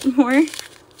a bit more.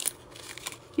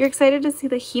 You're excited to see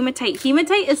the hematite.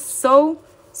 Hematite is so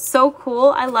cool.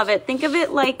 I love it. Think of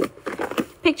it like,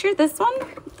 picture this one,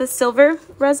 the silver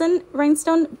resin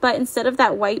rhinestone, but instead of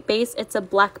that white base, it's a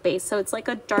black base. So it's like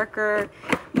a darker,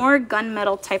 more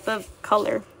gunmetal type of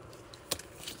color.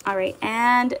 All right,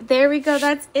 and there we go.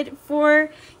 That's it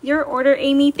for your order,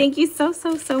 Amy. Thank you so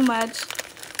much.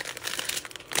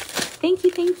 Thank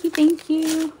you, thank you, thank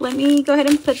you. Let me go ahead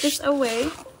and put this away.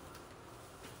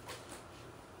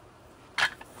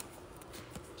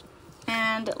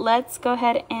 And let's go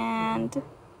ahead and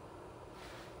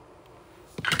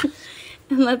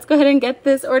let's go ahead and get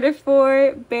this order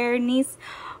for Bernice.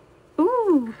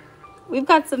 Ooh, we've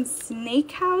got some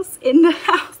snake house in the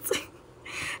house.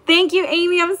 Thank you,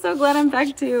 Amy. I'm so glad I'm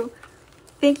back too.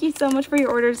 Thank you so much for your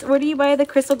orders. Where do you buy the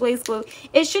Crystal Glaze glue?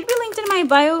 It should be linked in my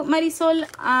bio,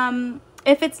 Marisol.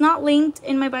 If it's not linked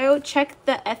in my bio, check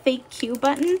the FAQ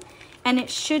button and it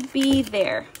should be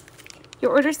there.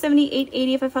 Your order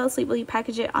 $78.80. If I fall asleep, will you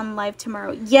package it on live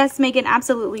tomorrow? Yes, Megan,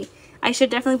 absolutely. I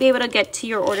should definitely be able to get to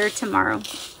your order tomorrow.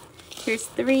 Here's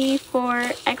 3,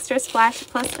 4, extra splash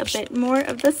plus a bit more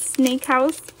of the snake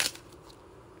house.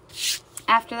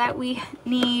 After that, we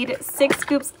need 6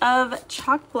 scoops of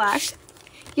chalk black.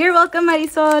 You're welcome,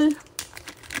 Marisol.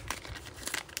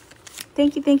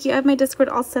 Thank you, thank you. I have my Discord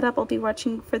all set up. I'll be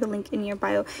watching for the link in your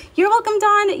bio. You're welcome,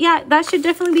 Dawn. Yeah, that should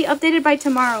definitely be updated by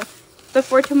tomorrow,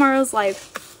 before tomorrow's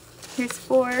live. Here's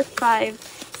 4, 5,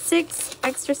 6,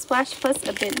 extra splash plus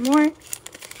a bit more.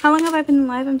 How long have I been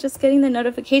live? I'm just getting the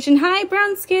notification. Hi,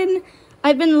 brown skin.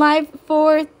 I've been live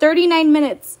for 39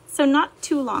 minutes, so not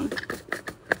too long.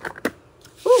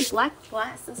 Ooh, black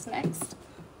glass is next.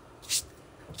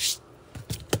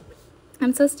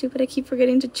 I'm so stupid. I keep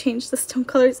forgetting to change the stone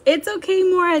colors. It's okay,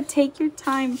 Mora. Take your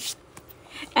time.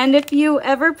 And if you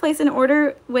ever place an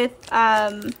order with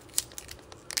some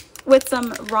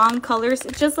wrong colors,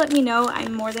 just let me know.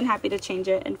 I'm more than happy to change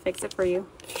it and fix it for you.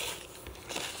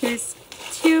 Here's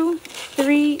 2,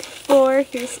 3, 4,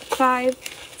 here's 5,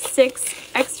 6,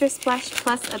 extra splash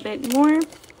plus a bit more.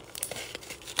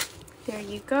 There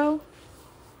you go.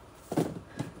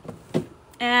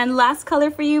 And last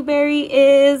color for you, Barry,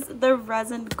 is the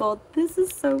resin gold. This is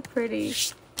so pretty.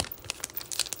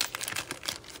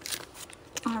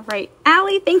 All right,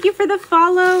 Allie, thank you for the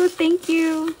follow. Thank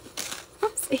you.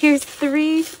 Oops. Here's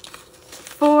 3,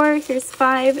 4, here's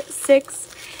 5,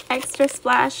 6, extra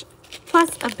splash,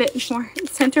 plus a bit more.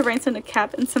 Center rhinestone, a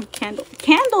cap, and some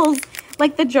candles,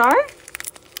 like the jar.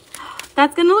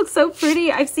 That's gonna look so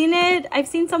pretty. I've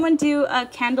seen someone do a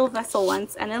candle vessel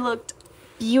once, and it looked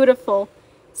beautiful.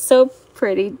 So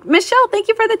pretty. Michelle, thank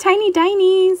you for the tiny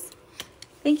dinies.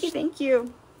 Thank you, thank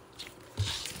you.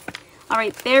 All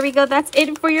right, there we go. That's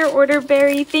it for your order,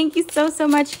 Barry. Thank you so, so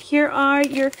much. Here are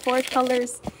your 4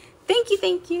 colors. Thank you,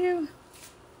 thank you.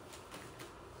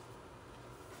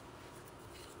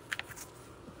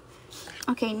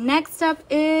 Okay, next up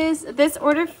is this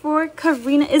order for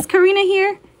Karina. Is Karina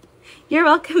here? You're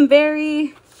welcome,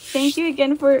 Barry. Thank you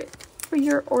again for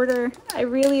your order. I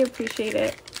really appreciate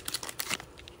it.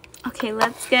 Okay,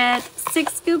 let's get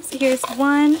 6 scoops. Here's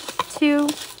 1, 2,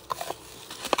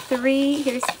 3.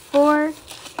 Here's 4,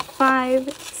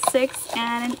 5, 6,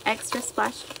 and an extra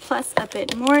splash plus a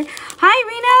bit more. Hi,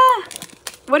 Rena.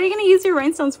 What are you going to use your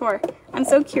rhinestones for? I'm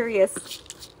so curious.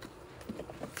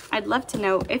 I'd love to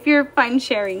know if you're fine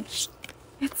sharing.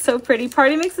 It's so pretty.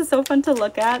 Party Mix is so fun to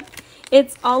look at.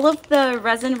 It's all of the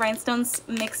resin rhinestones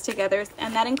mixed together,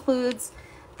 and that includes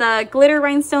the glitter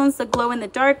rhinestones, the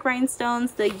glow-in-the-dark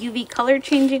rhinestones, the UV color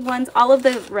changing ones, all of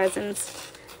the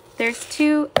resins. There's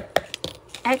 2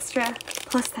 extra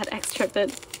plus that extra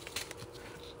bit.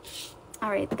 All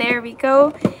right, there we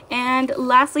go. And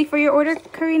lastly for your order,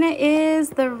 Karina,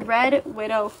 is the Red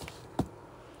Widow.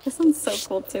 This one's so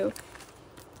cool too.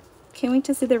 Can't wait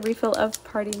to see the refill of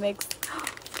Party Mix.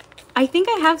 I think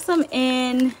I have some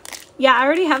in... Yeah, I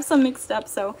already have some mixed up,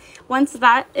 so once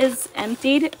that is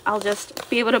emptied, I'll just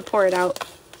be able to pour it out.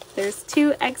 There's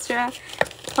 2 extra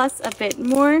plus a bit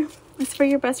more. It's for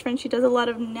your best friend. She does a lot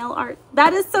of nail art.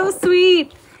 That is so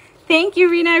sweet. Thank you,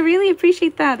 Rena. I really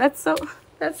appreciate that. That's so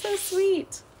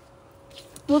sweet.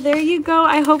 Well, there you go.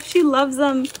 I hope she loves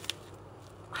them.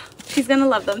 She's gonna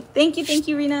love them. Thank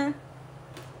you, Rena.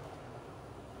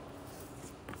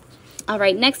 All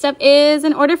right, next up is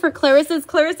an order for Clarissa. Is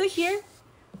Clarissa here?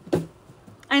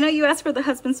 I know you asked for the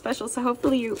husband special, so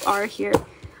hopefully you are here.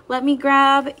 Let me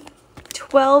grab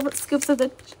 12 scoops of the,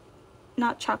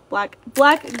 not chalk black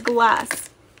glass.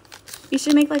 You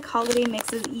should make like holiday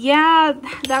mixes. Yeah,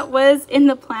 that was in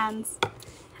the plans.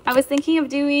 I was thinking of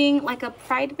doing like a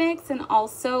pride mix and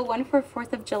also one for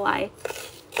 4th of July.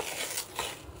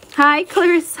 Hi,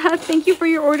 Clarissa. Thank you for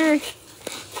your order.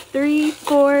 3,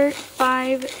 4,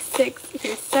 5, 6,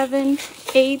 here's 7,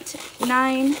 8,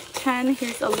 9, 10,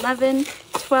 here's 11,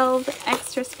 12,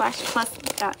 extra splash plus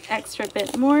that extra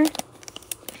bit more.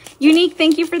 Unique,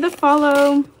 thank you for the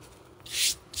follow.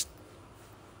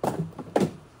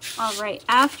 All right,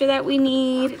 after that we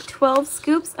need 12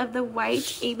 scoops of the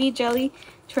white AB jelly.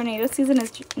 Tornado season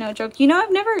is no joke. You know,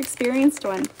 I've never experienced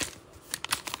one.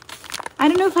 I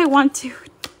don't know if I want to.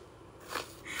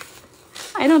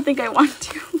 I don't think I want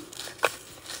to.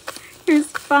 Here's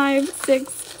 5,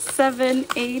 6, 7,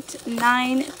 8,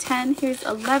 9, 10. Here's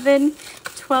 11,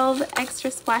 12 extra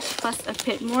splash plus a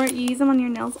bit more. You use them on your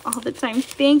nails all the time.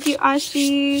 Thank you,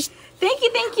 Ashi. Thank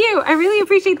you. I really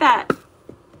appreciate that.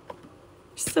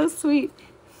 So sweet.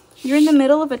 You're in the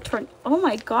middle of a tornado. Oh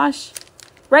my gosh.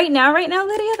 Right now,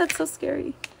 Lydia? That's so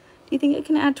scary. Do you think I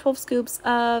can add 12 scoops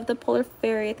of the Polar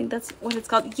Fairy? I think that's what it's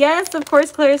called. Yes, of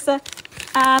course, Clarissa.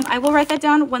 I will write that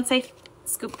down once I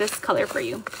scoop this color for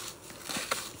you.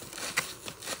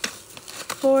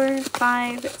 4,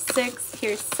 5, 6,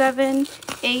 here's 7,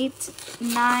 8,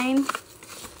 9,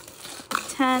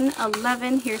 10,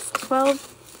 11, here's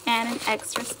 12, and an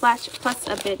extra splash plus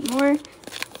a bit more.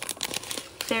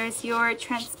 There's your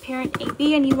transparent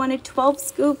AB, and you wanted 12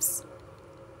 scoops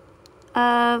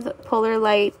of Polar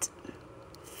Light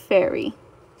Fairy.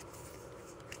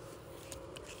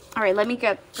 All right, let me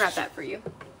grab that for you.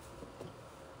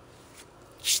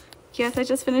 Yes, I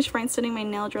just finished rhinestoning my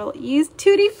nail drill. Use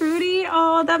Tutti Frutti.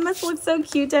 Oh, that must look so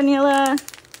cute, Daniela.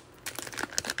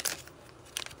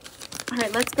 All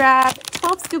right, let's grab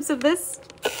 12 scoops of this.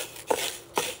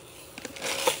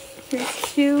 Here's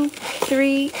 2,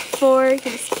 3, 4,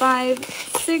 here's 5,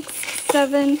 6,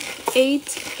 7,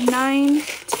 8, 9,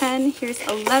 10, here's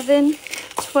 11,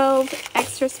 12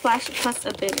 extra splash plus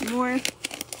a bit more.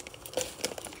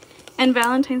 And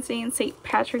Valentine's Day and St.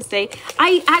 Patrick's Day.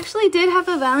 I actually did have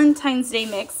a Valentine's Day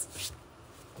mix.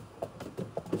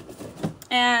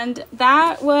 And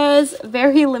that was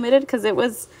very limited because it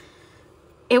was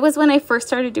when I first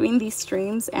started doing these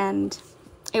streams, and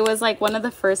it was like one of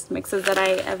the first mixes that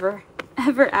I ever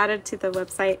added to the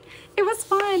website. It was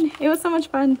fun. It was so much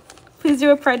fun. Please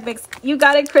do a Pride mix. You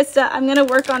got it, Krista. I'm gonna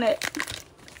work on it.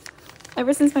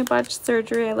 Ever since my botched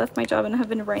surgery, I left my job and have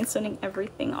been rhinestoning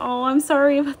everything. Oh, I'm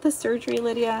sorry about the surgery,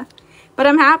 Lydia. But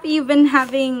I'm happy you've been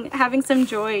having some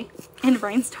joy in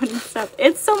rhinestoning stuff.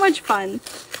 It's so much fun.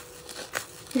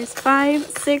 Here's 5,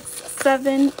 6,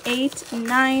 7, 8,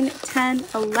 9, 10,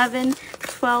 11,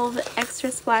 12 extra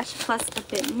splash plus a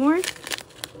bit more.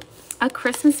 A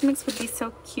Christmas mix would be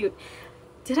so cute.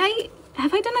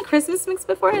 Have I done a Christmas mix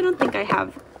before? I don't think I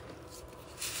have.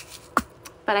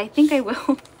 But I think I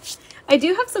will. I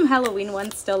do have some Halloween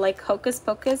ones still, like Hocus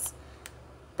Pocus.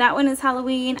 That one is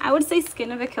Halloween. I would say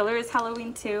Skin of a Killer is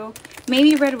Halloween too.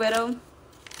 Maybe Red Widow.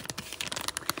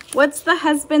 What's the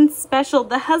husband special?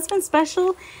 The husband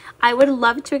special, I would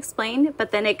love to explain,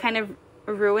 but then it kind of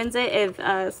ruins it if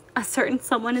a certain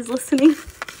someone is listening.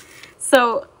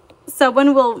 So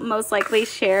someone will most likely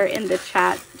share in the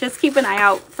chat. Just keep an eye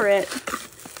out for it.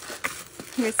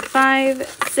 Here's 5,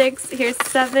 6, here's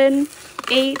 7,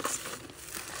 8,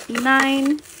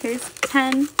 9, here's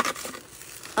 10,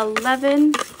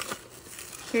 11,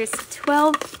 here's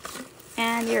 12,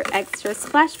 and your extra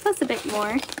splash plus a bit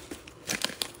more.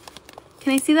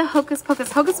 Can I see the Hocus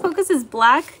Pocus? Hocus Pocus is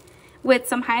black with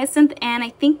some hyacinth, and I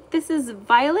think this is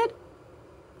violet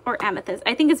or amethyst.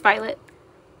 I think it's violet.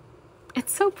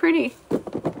 It's so pretty.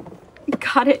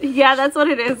 Got it. Yeah, that's what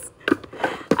it is.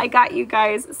 I got you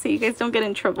guys, so you guys don't get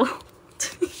in trouble.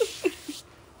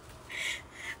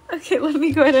 Okay, let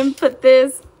me go ahead and put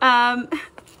this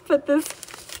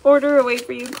order away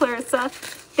for you, Clarissa.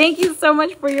 Thank you so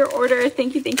much for your order.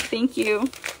 Thank you, thank you, thank you.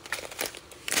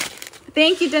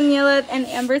 Thank you, Daniela and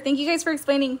Amber. Thank you guys for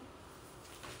explaining.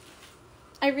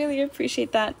 I really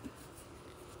appreciate that.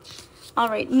 All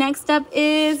right, next up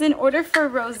is an order for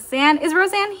Roseanne. Is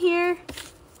Roseanne here?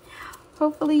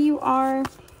 Hopefully you are.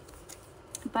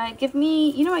 But give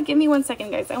me, you know what? Give me 1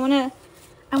 second, guys. I wanna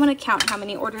count how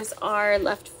many orders are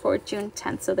left for June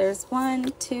 10th. So there's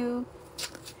 1, 2,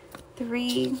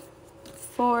 3,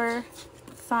 4,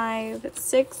 5,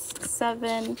 6,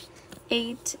 7,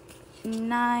 8,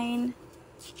 9,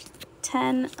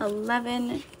 10,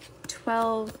 11,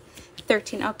 12,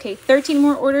 13. Okay, 13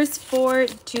 more orders for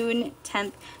June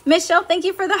 10th. Michelle, thank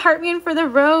you for the heart and for the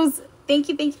rose. Thank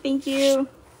you, thank you, thank you.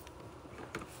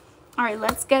 All right,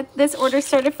 let's get this order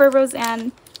started for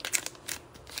Roseanne.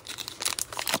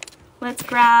 Let's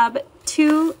grab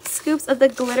 2 scoops of the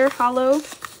Glitter Hollow.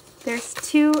 There's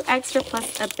 2 extra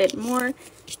plus a bit more.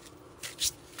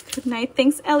 Good night.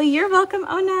 Thanks, Ellie. You're welcome,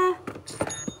 Ona.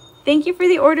 Thank you for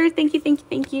the order. Thank you, thank you,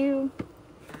 thank you.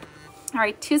 All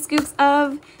right, 2 scoops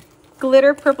of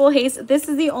Glitter Purple Haze. This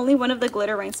is the only one of the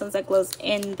glitter rhinestones that glows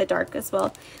in the dark as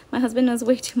well. My husband knows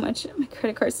way too much. My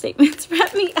credit card statements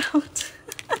rat me out.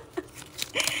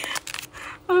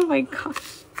 Oh my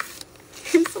gosh.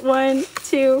 Here's 1,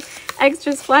 2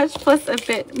 extra splash plus a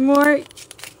bit more.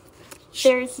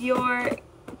 There's your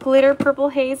Glitter Purple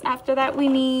Haze. After that, we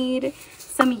need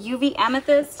some UV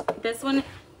Amethyst. This one,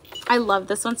 I love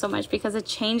this one so much because it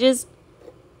changes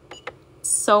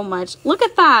so much. Look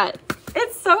at that.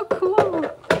 It's so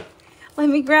cool. Let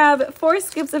me grab 4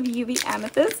 scoops of UV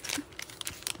Amethyst.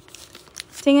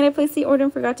 Dang it, I placed the order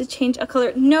and forgot to change a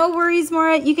color. No worries,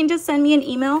 Maura. You can just send me an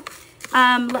email.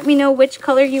 Let me know which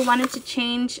color you wanted to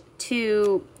change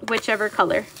to whichever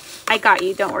color. I got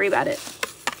you. Don't worry about it.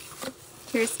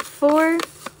 Here's 4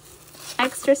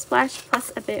 extra splash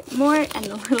plus a bit more and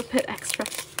a little bit extra.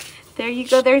 There you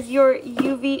go. There's your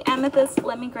UV Amethyst.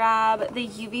 Let me grab the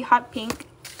UV Hot Pink.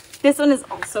 This one is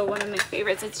also one of my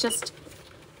favorites. It's just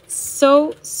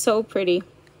so, so pretty.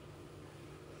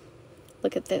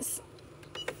 Look at this.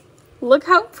 Look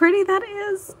how pretty that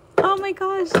is. Oh my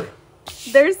gosh.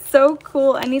 They're so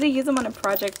cool. I need to use them on a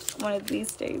project one of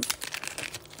these days.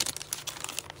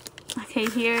 Okay,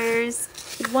 here's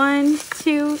 1,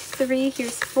 2, 3.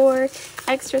 Here's 4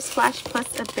 extra splash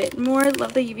plus a bit more.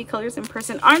 Love the UV colors in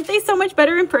person. Aren't they so much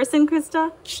better in person,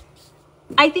 Krista?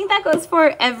 I think that goes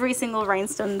for every single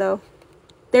rhinestone though.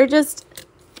 They're just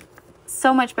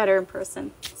so much better in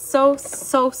person. So,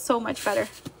 so, so much better.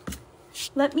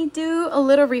 Let me do a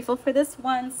little refill for this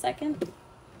 1 second.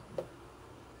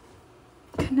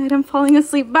 Good night, I'm falling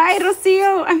asleep. Bye,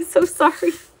 Rocio. I'm so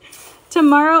sorry.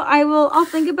 Tomorrow I'll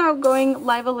think about going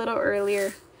live a little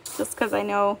earlier. just because I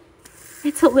know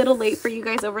it's a little late for you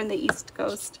guys over in the East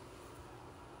Coast.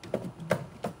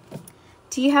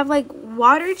 Do you have like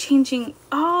water changing?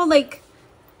 Oh, like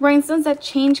rhinestones that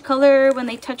change color when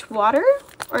they touch water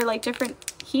or like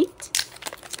different heat?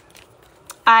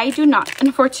 I do not,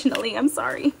 unfortunately. I'm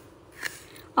sorry.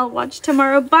 I'll watch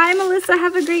tomorrow. Bye, Melissa.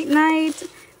 Have a great night.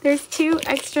 There's 2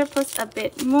 extra plus a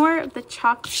bit more of the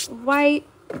chalk white.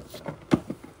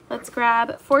 Let's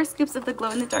grab 4 scoops of the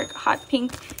glow-in-the-dark hot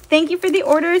pink. Thank you for the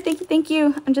order. Thank you, thank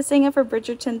you. I'm just saying it for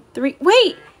Bridgerton 3.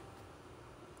 Wait!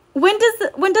 When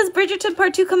does Bridgerton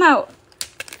Part 2 come out?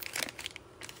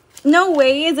 No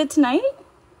way. Is it tonight?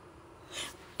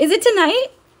 Is it tonight?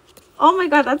 Oh my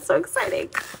god, that's so exciting.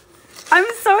 I'm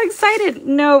so excited.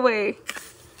 No way.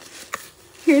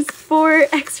 Here's 4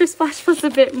 extra splash plus a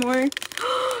bit more.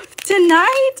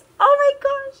 Tonight? Oh my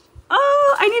gosh.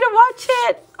 Oh, I need to watch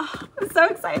it. Oh, I'm so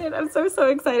excited. I'm so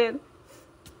excited.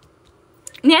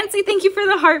 Nancy, thank you for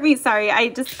the heart meet. Sorry, I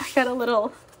got a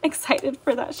little excited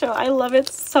for that show. I love it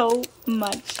so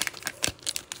much.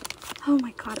 Oh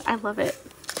my god, I love it.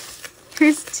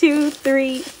 Here's 2,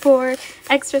 3, 4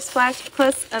 extra splash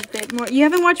plus a bit more. You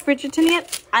haven't watched Bridgerton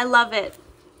yet? I love it.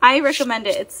 I recommend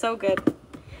it. It's so good.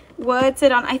 What's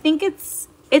it on? I think it's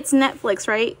Netflix,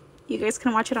 right? You guys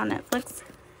can watch it on Netflix.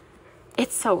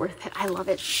 It's so worth it. I love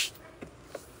it.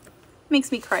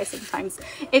 Makes me cry sometimes.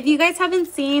 If you guys haven't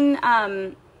seen,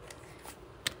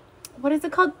 what is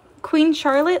it called? Queen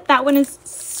Charlotte. That one is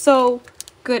so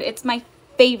good. It's my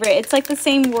favorite. It's like the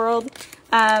same world,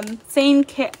 same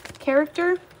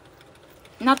character.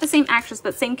 Not the same actress,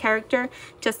 but same character.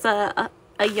 Just a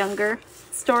younger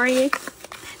story.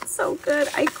 It's so good.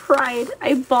 I cried.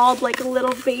 I bawled like a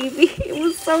little baby. It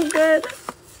was so good.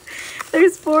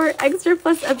 There's 4 extra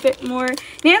plus a bit more.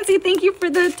 Nancy, thank you for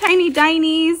the tiny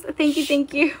dinies. Thank you,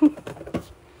 thank you.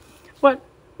 What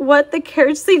the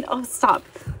carriage scene? Oh, stop.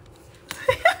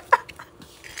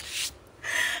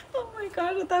 Oh my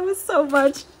god, that was so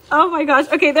much. Oh my gosh.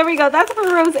 Okay, there we go. That's for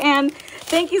Roseanne.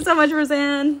 Thank you so much,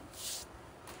 Roseanne.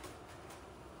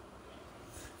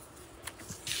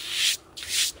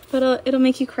 But it'll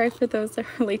make you cry for those that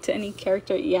relate to any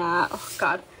character. Yeah. Oh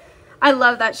god. I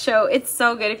love that show. It's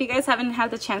so good. If you guys haven't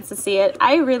had the chance to see it,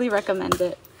 I really recommend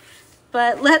it.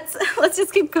 But let's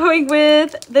just keep going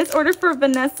with this order for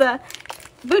Vanessa.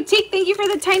 Boutique, thank you for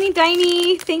the tiny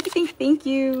diny. Thank you, thank you, thank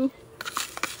you.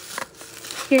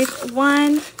 Here's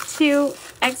 1, 2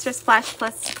 extra splash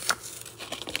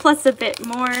plus a bit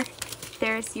more.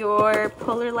 There's your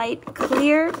Polar Light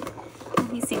Clear.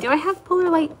 Let me see. Do I have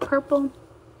Polar Light Purple?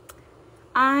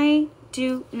 I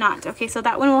do not. Okay, so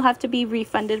that one will have to be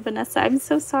refunded, Vanessa. I'm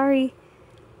so sorry.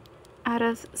 Out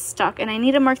of stock. And I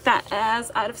need to mark that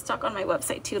as out of stock on my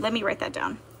website too. Let me write that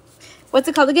down. What's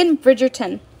it called again?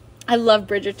 Bridgerton. I love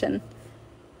Bridgerton.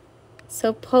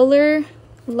 So Polar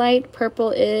Light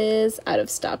Purple is out of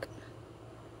stock.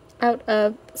 Out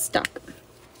of stock.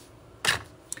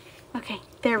 Okay,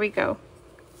 there we go.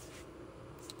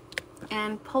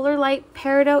 And Polar Light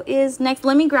Peridot is next.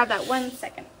 Let me grab that 1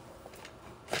 second.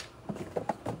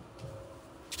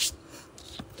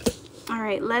 All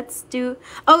right, let's do,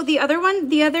 oh, the other one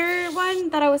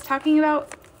that I was talking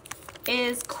about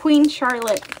is Queen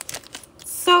Charlotte.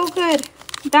 So good.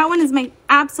 That one is my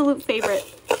absolute favorite.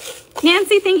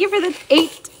 Nancy, thank you for the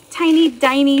 8 tiny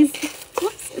dinies.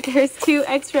 Whoops, there's 2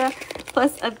 extra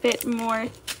plus a bit more.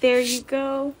 There you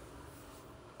go.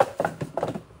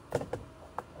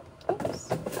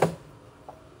 Oops.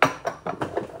 Oh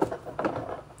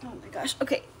my gosh.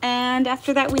 Okay, and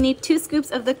after that we need 2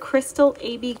 scoops of the Crystal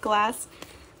AB glass.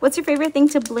 What's your favorite thing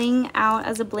to bling out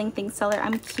as a bling thing seller?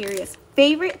 I'm curious.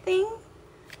 Favorite thing?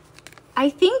 I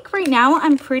think right now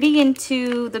I'm pretty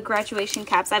into the graduation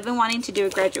caps. I've been wanting to do a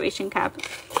graduation cap.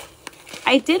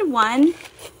 I did one,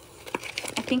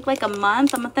 I think like a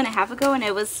month and a half ago, and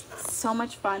it was so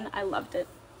much fun. I loved it.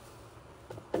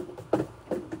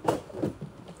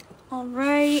 All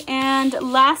right, and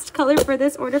last color for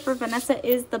this order for Vanessa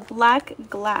is the black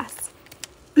glass.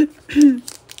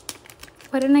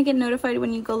 Why didn't I get notified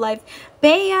when you go live?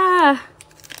 Bea!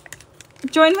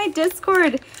 Join my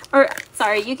Discord. Or,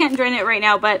 sorry, you can't join it right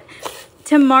now, but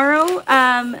tomorrow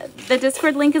the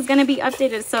Discord link is going to be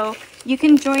updated, so you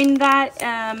can join that.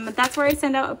 That's where I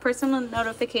send out a personal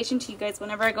notification to you guys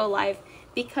whenever I go live,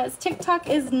 because TikTok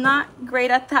is not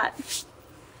great at that.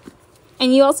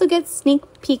 And you also get sneak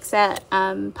peeks at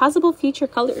possible future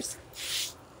colors.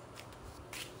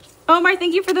 Omar,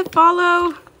 thank you for the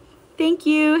follow. Thank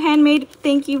you. Handmade,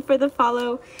 thank you for the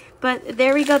follow. But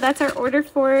there we go. That's our order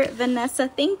for Vanessa.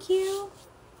 Thank you.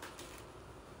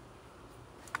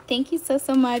 Thank you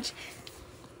so much.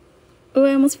 Oh,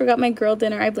 I almost forgot my girl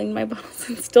dinner. I blinged my bottles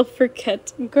and still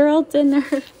forget. Girl dinner.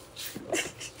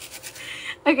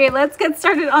 Okay, let's get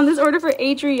started on this order for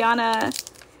Adriana.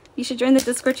 You should join the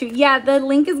Discord too. Yeah, the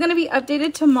link is going to be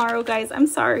updated tomorrow, guys. I'm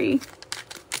sorry.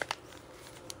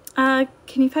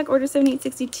 Can you pack order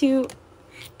 7862?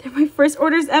 They're my first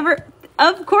orders ever.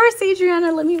 Of course,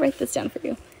 Adriana. Let me write this down for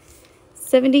you.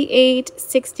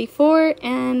 7864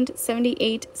 and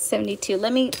 7872.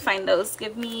 Let me find those.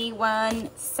 Give me 1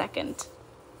 second.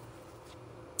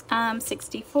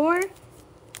 64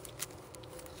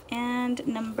 and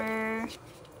number.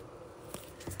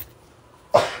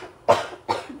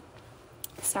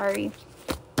 Sorry.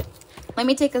 Let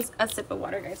me take a sip of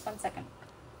water, guys. 1 second.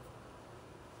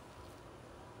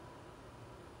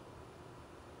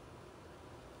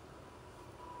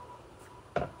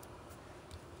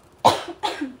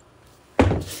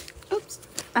 Oops.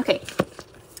 Okay.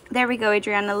 There we go,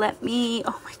 Adriana. Let me...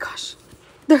 Oh my gosh.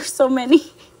 There's so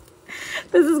many.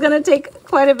 This is going to take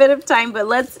quite a bit of time, but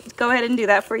let's go ahead and do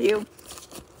that for you.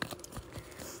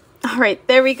 All right.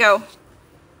 There we go.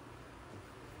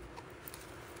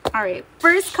 All right.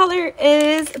 First color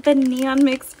is the neon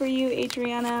mix for you,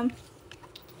 Adriana.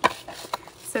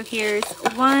 So here's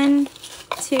 1,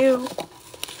 2,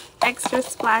 extra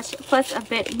splash, plus a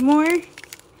bit more.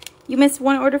 You missed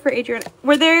one order for Adriana.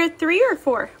 Were there 3 or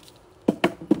 4?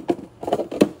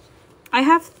 I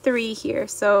have 3 here.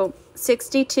 So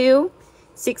 62,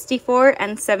 64,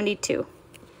 and 72.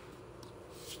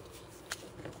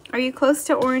 Are you close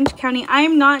to Orange County? I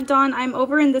am not, Dawn. I'm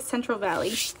over in the Central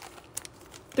Valley.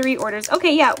 3 orders.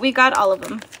 Okay, yeah, we got all of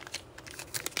them.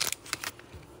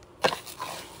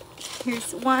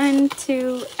 Here's 1,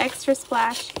 2, extra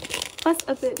splash, plus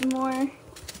a bit more.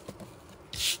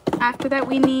 After that,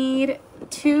 we need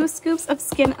 2 scoops of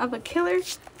Skin of a Killer.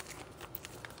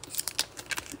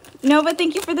 Nova,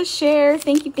 thank you for the share.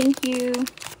 Thank you, thank you.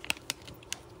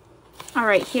 All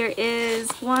right, here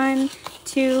is 1,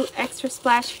 2, extra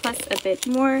splash, plus a bit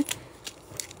more.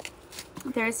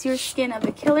 There's your Skin of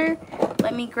a Killer.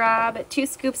 Let me grab 2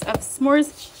 scoops of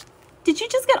s'mores. Did you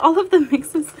just get all of the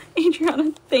mixes,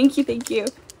 Adriana? Thank you, thank you.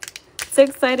 So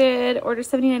excited. Order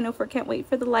 7904. Can't wait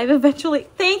for the live eventually.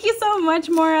 Thank you so much,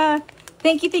 Mora.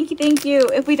 Thank you, thank you, thank you.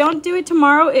 If we don't do it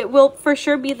tomorrow, it will for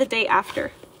sure be the day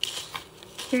after.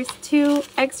 Here's 2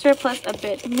 extra plus a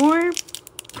bit more.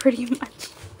 Pretty much.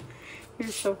 You're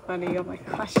so funny. Oh my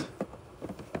gosh.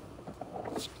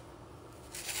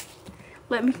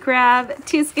 Let me grab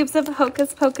 2 scoops of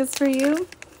Hocus Pocus for you.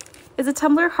 Is a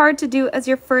tumbler hard to do as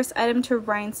your first item to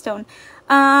rhinestone?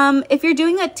 If you're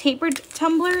doing a tapered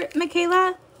tumbler,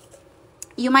 Michaela,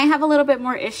 you might have a little bit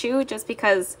more issue just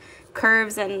because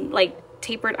curves and like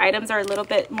tapered items are a little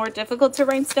bit more difficult to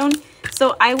rhinestone.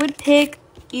 So I would pick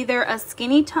either a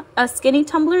skinny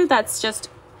tumbler that's just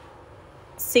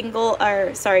single,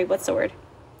 or sorry, what's the word?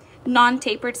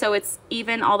 Non-tapered, so it's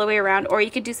even all the way around, or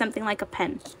you could do something like a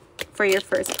pen for your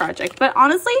first project. But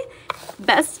honestly,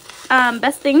 best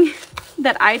thing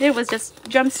that I did was just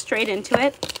jump straight into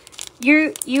it.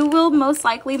 You will most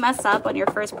likely mess up on your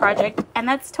first project, and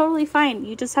that's totally fine.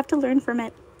 You just have to learn from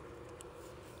it.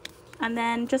 And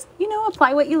then just, you know,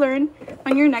 apply what you learn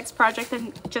on your next project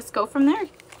and just go from there.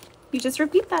 You just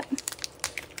repeat that.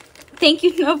 Thank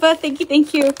you, Nova. Thank you,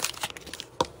 thank you.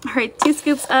 All right, 2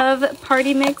 scoops of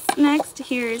Party Mix next.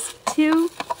 Here's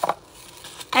 2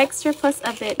 extra plus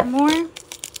a bit more.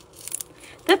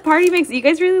 The Party Mix, you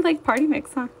guys really like Party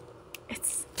Mix, huh?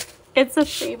 It's a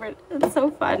favorite. It's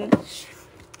so fun.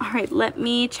 All right, let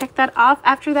me check that off.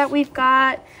 After that, we've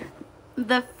got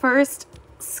the first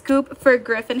scoop for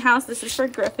Griffin House. This is for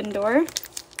Gryffindor.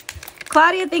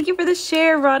 Claudia, thank you for the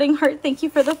share. Rotting Heart, thank you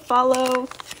for the follow.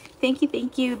 Thank you,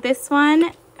 thank you. This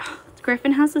one,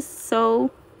 Griffin House is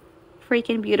so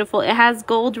freaking beautiful. It has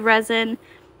gold resin,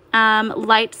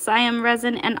 light cyan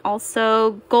resin, and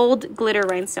also gold glitter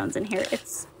rhinestones in here.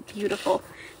 It's beautiful.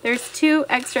 There's 2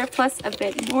 extra plus a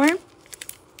bit more.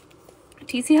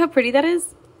 Do you see how pretty that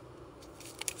is?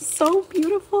 So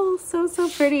beautiful. So, so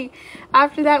pretty.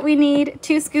 After that, we need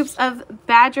 2 scoops of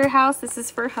Badger House. This is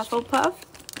for Hufflepuff.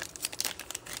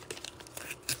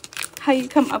 How you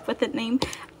come up with the name?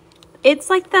 It's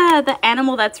like the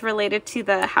animal that's related to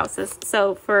the houses.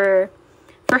 So for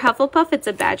Hufflepuff, it's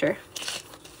a badger.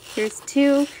 Here's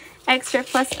 2 extra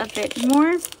plus a bit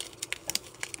more.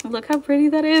 Look how pretty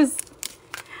that is.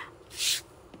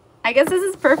 I guess this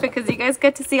is perfect because you guys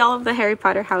get to see all of the Harry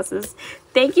Potter houses.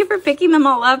 Thank you for picking them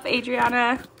all up,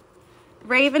 Adriana.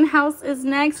 Raven House is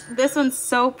next. This one's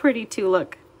so pretty too,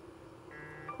 look.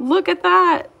 Look at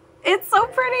that. It's so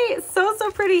pretty. So,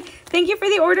 so pretty. Thank you for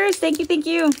the orders. Thank you, thank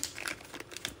you.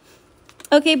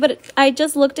 Okay, but I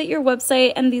just looked at your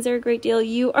website and these are a great deal.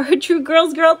 You are a true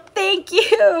girl's girl. Thank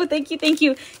you. Thank you. Thank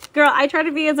you. Girl, I try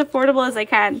to be as affordable as I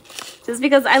can just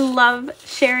because I love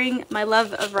sharing my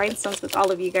love of rhinestones with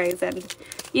all of you guys. And,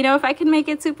 you know, if I can make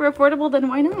it super affordable, then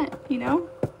why not? You know?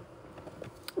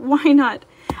 Why not?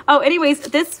 Oh,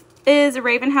 anyways, this is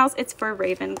Raven House. It's for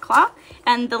Ravenclaw.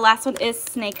 And the last one is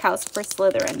Snake House for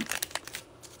Slytherin.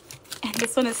 And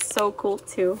this one is so cool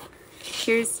too.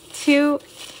 Here's 2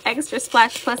 extra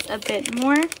splash plus a bit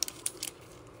more.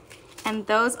 And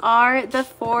those are the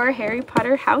 4 Harry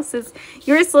Potter houses.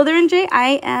 You're a Slytherin, Jay?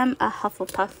 I am a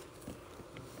Hufflepuff.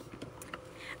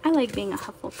 I like being a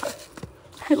Hufflepuff.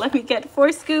 Let me get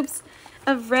 4 scoops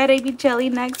of red AB jelly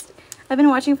next. I've been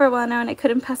watching for a while now and I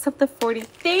couldn't pass up the 40.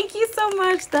 Thank you so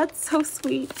much. That's so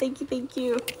sweet. Thank you, thank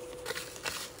you.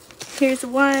 Here's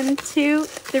 1, 2,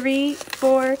 3,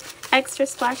 4 extra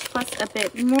splash plus a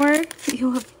bit more.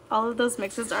 You love all of those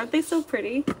mixes. Aren't they so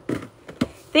pretty?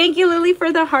 Thank you, Lily,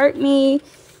 for the heart me.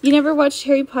 You never watched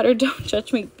Harry Potter. Don't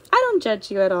judge me. I don't judge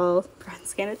you at all,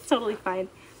 Brunskin. It's totally fine.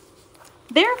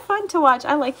 They're fun to watch.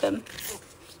 I like them.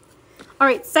 All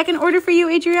right, second order for you,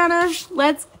 Adriana.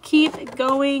 Let's keep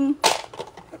going.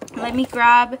 Let me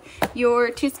grab your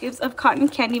 2 scoops of cotton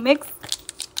candy mix.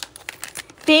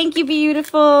 Thank you,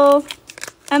 beautiful.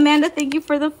 Amanda, thank you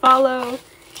for the follow.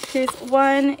 Here's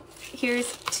 1.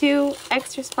 Here's 2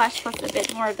 extra splash plus a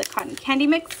bit more of the cotton candy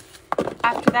mix.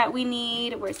 After that, we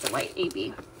need, where's the white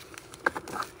AB?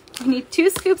 We need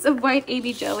 2 scoops of white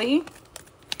AB jelly.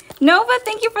 Nova,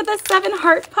 thank you for the 7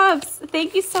 heart puffs.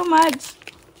 Thank you so much.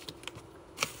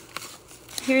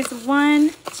 Here's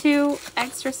 1, 2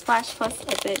 extra splash plus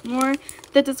a bit more.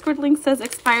 The Discord link says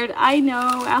expired. I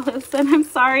know, Allison. I'm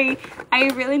sorry. I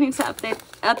really need to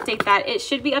update that. It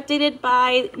should be updated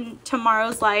by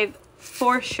tomorrow's live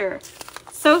for sure.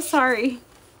 So sorry.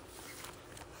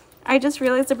 I just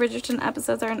realized the Bridgerton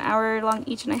episodes are an hour long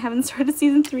each and I haven't started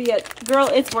season 3 yet. Girl,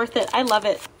 it's worth it. I love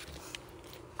it.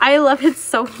 I love it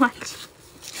so much.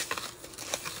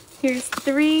 Here's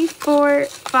 3, 4,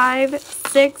 5,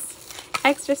 6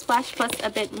 extra splash plus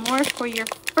a bit more for your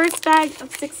first bag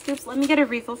of 6 scoops. Let me get a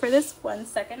refill for this. 1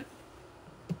 second.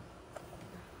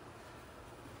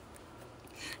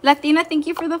 Latina, thank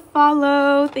you for the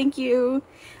follow. Thank you.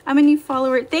 I'm a new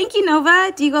follower. Thank you,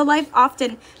 Nova. Do you go live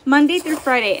often? Monday through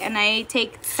Friday, and I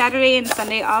take Saturday and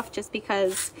Sunday off just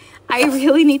because I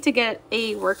really need to get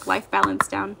a work-life balance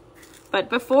down. But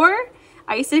before,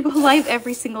 I used to go live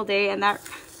every single day, and that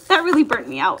really burnt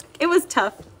me out. It was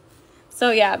tough.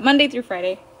 So yeah, Monday through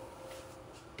Friday.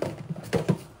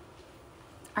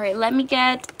 All right, let me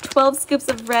get 12 scoops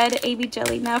of red AB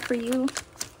jelly now for you.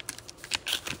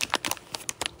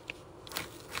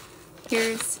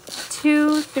 Here's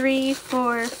 2, 3,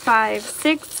 4, 5,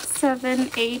 6, 7,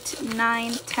 8,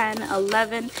 9, 10,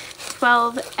 11,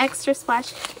 12 extra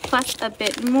splash plus a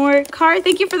bit more. Car,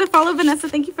 thank you for the follow. Vanessa,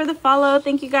 thank you for the follow.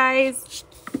 Thank you, guys.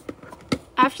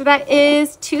 After that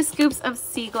is 2 scoops of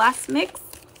sea glass mix.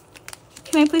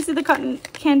 Can I please see the cotton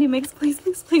candy mix? Please,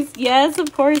 please, please. Yes,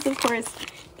 of course, of course.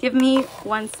 Give me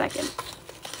 1 second.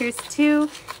 Here's 2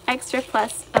 extra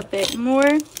plus a bit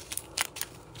more.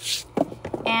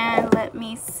 And let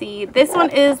me see. This one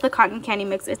is the cotton candy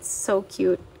mix. It's so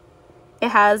cute. It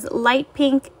has light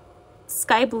pink,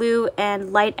 sky blue,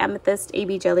 and light amethyst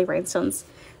AB jelly rhinestones.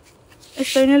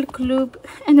 Estoy en el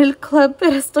club,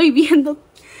 pero estoy viendo.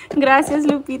 Gracias,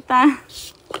 Lupita.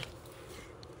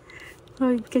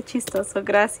 Ay, qué chistoso.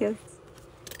 Gracias.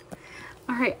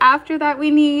 All right. After that,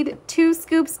 we need 2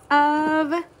 scoops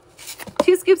of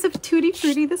Tutti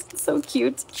Frutti. This is so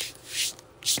cute.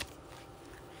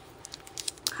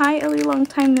 Hi, Ellie. Long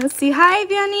time no see. Hi,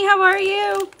 Vianney. How are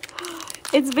you?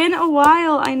 It's been a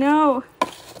while. I know.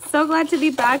 So glad to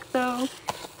be back, though.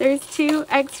 There's 2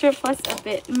 extra plus a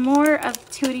bit more of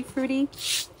Tutti Frutti.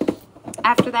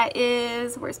 After that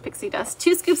is, where's Pixie Dust?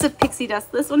 2 scoops of Pixie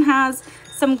Dust. This one has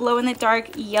some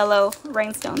glow-in-the-dark yellow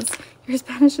rhinestones. Your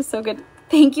Spanish is so good.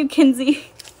 Thank you, Kinsey.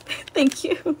 Thank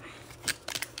you.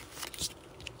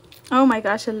 Oh my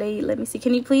gosh, Alei, let me see.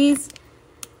 Can you please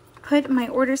put my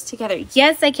orders together?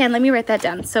 Yes, I can. Let me write that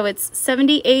down. So it's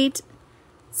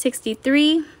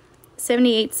 78.63,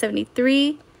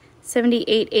 78.73,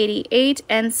 78.88,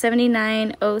 and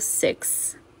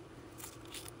 79.06.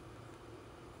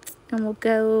 And we'll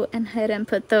go ahead and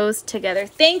put those together.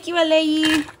 Thank you,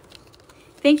 Alei.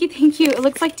 Thank you, thank you. It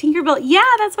looks like Tinkerbell. Yeah,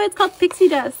 that's why it's called Pixie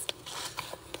Dust.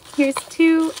 Here's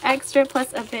 2 extra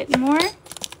plus a bit more.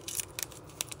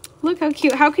 Look how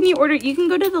cute. How can you order? You can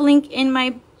go to the link in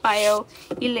my bio,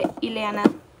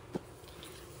 Ileana.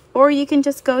 Or you can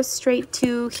just go straight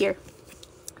to here.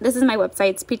 This is my website.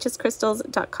 It's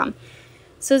peachescrystals.com.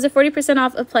 So is it 40%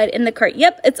 off applied in the cart?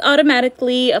 Yep, it's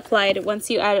automatically applied once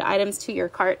you add items to your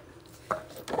cart.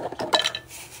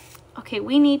 Okay,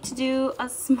 we need to do a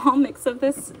small mix of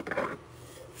this.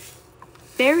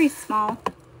 Very small.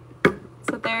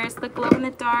 So there's the glow in the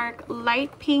dark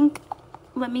light pink.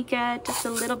 Let me get just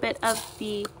a little bit of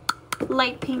the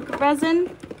light pink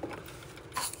resin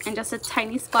and just a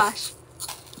tiny splash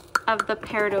of the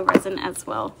peridot resin as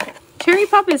well. Cherry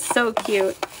Pop is so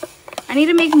cute. I need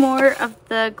to make more of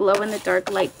the glow in the dark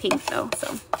light pink though.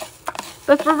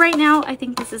 But for right now, I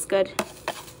think this is good.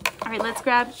 All right, let's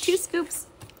grab 2 scoops.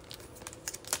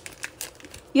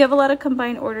 You have a lot of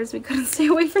combined orders. We couldn't stay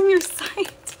away from your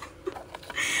site.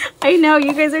 I know,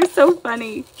 you guys are so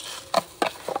funny.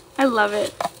 I love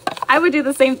it. I would do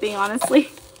the same thing, honestly.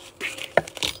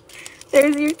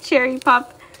 There's your Cherry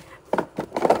Pop.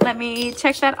 Let me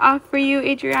check that off for you,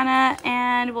 Adriana,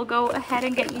 and we'll go ahead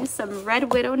and get you some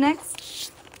Red Widow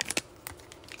next.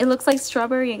 It looks like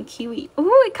strawberry and kiwi.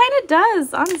 Ooh, it kind of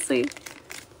does, honestly.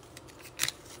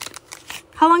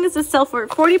 How long is this sell for?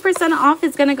 40% off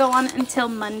is going to go on until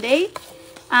Monday.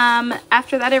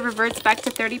 After that, it reverts back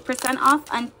to 30% off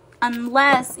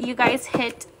unless you guys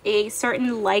hit a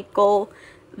certain like goal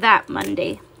that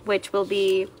Monday, which will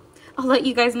be, I'll let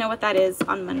you guys know what that is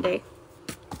on Monday.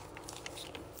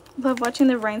 Love watching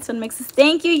the rhinestone mixes.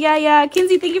 Thank you, Yaya.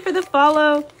 Kinsey, thank you for the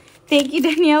follow. Thank you,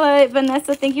 Daniela.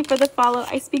 Vanessa, thank you for the follow.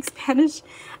 I speak Spanish.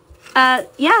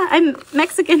 Yeah, I'm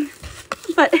Mexican,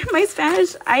 but my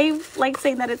Spanish, I like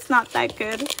saying that it's not that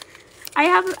good. I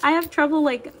have trouble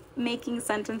like making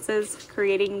sentences,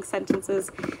 creating sentences,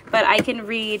 but I can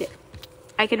read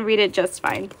it just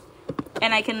fine.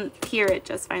 And I can hear it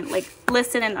just fine. Like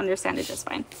listen and understand it just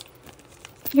fine.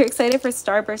 You're excited for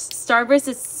Starburst. Starburst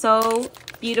is so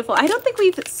beautiful. I don't think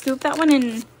we've scooped that one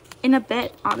in a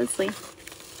bit, honestly.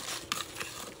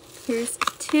 Here's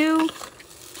 2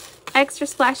 extra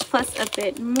splash plus a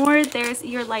bit more. There's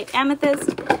your light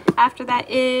amethyst. After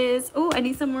that is, oh, I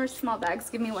need some more small bags.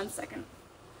 Give me 1 second.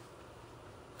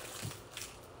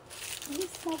 Any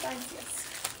small bags? Yes.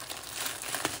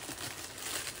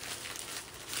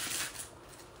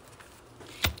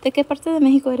 ¿De qué parte de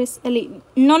México eres, Eli?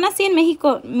 No nací en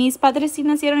México. Mis padres sí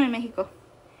nacieron en México.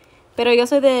 Pero yo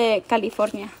soy de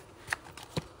California.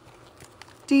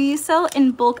 Do you sell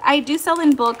in bulk? I do sell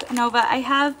in bulk, Nova. I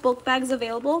have bulk bags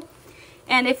available.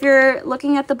 And if you're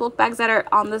looking at the bulk bags that are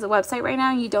on this website right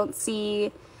now, you don't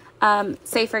see,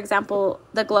 say, for example,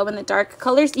 the glow in the dark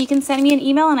colors, you can send me an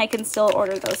email and I can still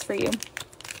order those for you.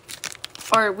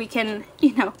 Or we can,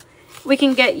 you know, we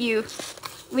can get your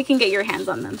hands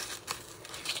on them.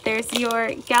 There's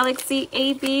your Galaxy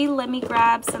AB. Let me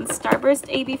grab some Starburst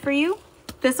AB for you.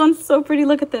 This one's so pretty.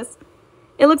 Look at this.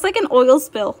 It looks like an oil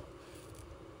spill.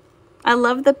 I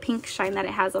love the pink shine that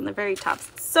it has on the very top.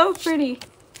 It's so pretty.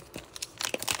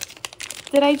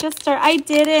 Did I just start? I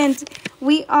didn't.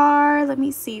 We are, let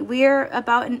me see. We're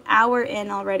about an hour in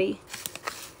already.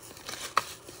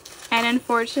 And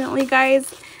unfortunately,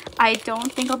 guys, I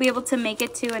don't think I'll be able to make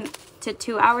it to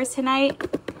 2 hours tonight.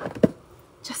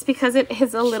 Just because it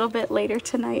is a little bit later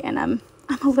tonight and I'm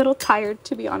a little tired,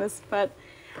 to be honest, but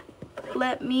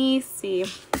let me see.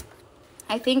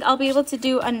 I think I'll be able to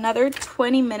do another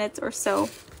 20 minutes or so.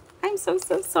 I'm so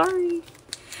sorry.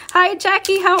 Hi,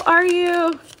 Jackie, how are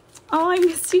you? Oh, I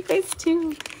missed you guys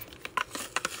too.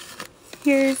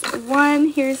 Here's 1,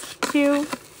 here's 2.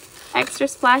 Extra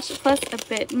splash plus a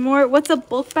bit more. What's a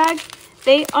bulk bag?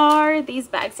 They are these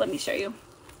bags. Let me show you.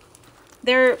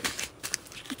 They're,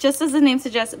 just as the name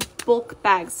suggests, bulk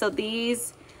bags. So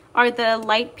these are the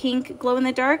light pink glow in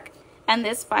the dark, and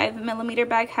this 5mm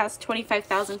bag has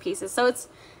 25,000 pieces. So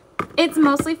it's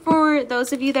mostly for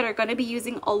those of you that are going to be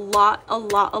using a lot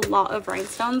of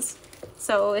rhinestones.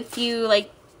 So if you like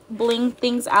bling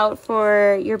things out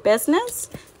for your business,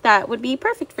 that would be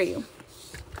perfect for you.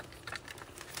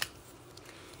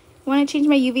 Want to change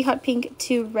my UV hot pink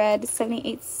to red,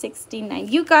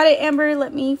 78.69. You got it, Amber.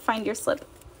 Let me find your slip.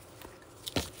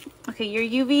 Okay, your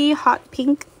UV hot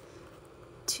pink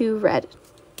to red.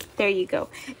 There you go.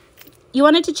 You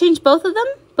wanted to change both of them?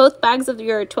 Both bags of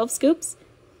your 12 scoops?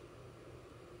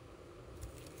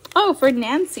 Oh, for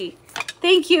Nancy.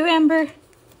 Thank you, Amber.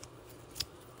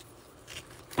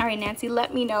 All right, Nancy,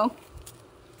 let me know.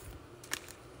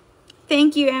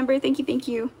 Thank you, Amber. Thank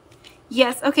you.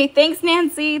 Yes, okay, thanks,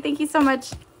 Nancy. Thank you so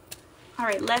much. All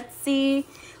right, let's see.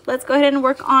 Let's go ahead and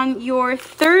work on your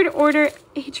third order,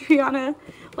 Adriana.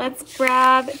 Let's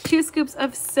grab 2 scoops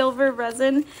of silver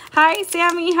resin. Hi,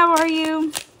 Sammy, how are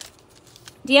you?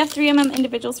 Do you have 3mm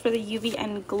individuals for the UV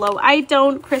and glow? I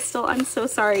don't, Crystal. I'm so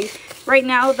sorry. Right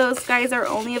now, those guys are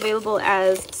only available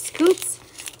as scoops.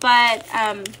 But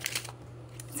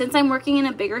since I'm working in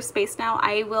a bigger space now,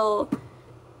 I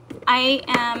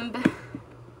am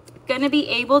gonna be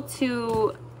able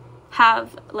to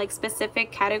have like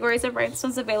specific categories of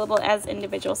rhinestones available as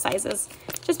individual sizes,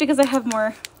 just because I have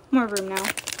more room now.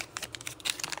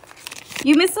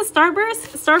 You missed the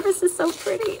Starburst? Starburst is so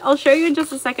pretty. I'll show you in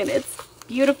just a second. It's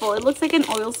beautiful. It looks like an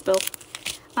oil spill.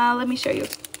 Let me show you.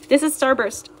 This is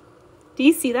Starburst. Do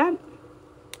you see that?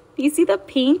 Do you see the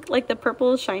pink, like the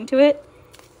purple shine to it?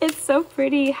 It's so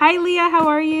pretty. Hi Leah, how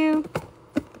are you?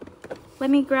 Let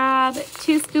me grab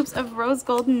 2 scoops of rose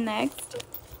gold next.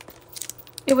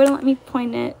 It wouldn't let me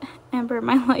point it. Amber,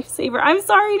 my lifesaver. I'm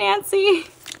sorry, Nancy.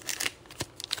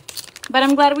 But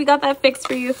I'm glad we got that fixed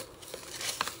for you.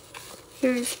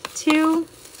 Here's 2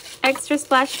 extra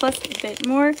splash plus a bit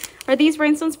more. Are these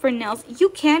rhinestones for nails? You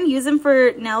can use them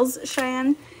for nails,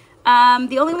 Cheyenne.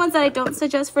 The only ones that I don't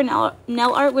suggest for nail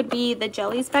art would be the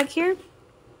jellies back here.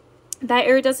 That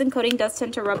iridescent coating does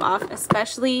tend to rub off,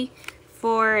 especially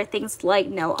for things like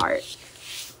nail art.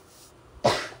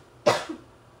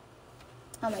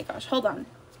 Oh my gosh, hold on.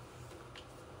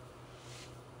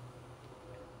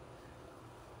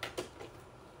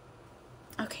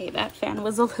 Okay, that fan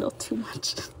was a little too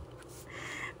much.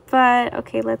 But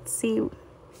okay, let's see.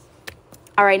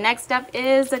 All right, next up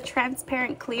is a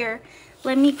transparent clear.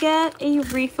 Let me get a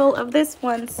refill of this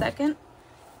 1 second.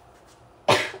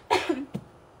 Oh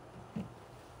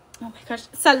my gosh,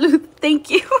 salud,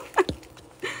 thank you.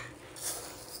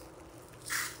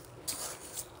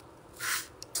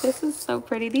 This is so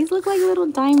pretty. These look like little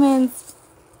diamonds.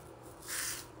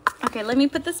 Okay, let me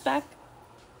put this back.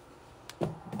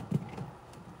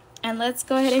 And let's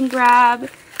go ahead and grab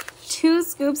 2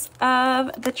 scoops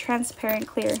of the transparent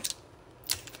clear.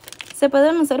 ¿Se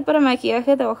pueden usar para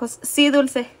maquillaje de ojos? Sí,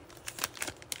 Dulce.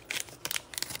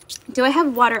 Do I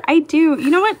have water? I do.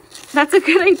 You know what? That's a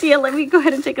good idea. Let me go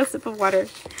ahead and take a sip of water.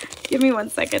 Give me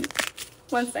 1 second.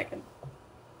 1 second.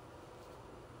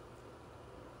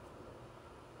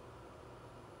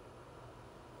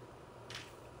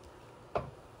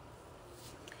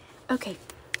 Okay.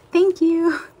 Thank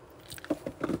you.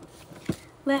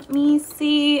 Let me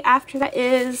see. After that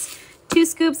is 2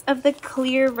 scoops of the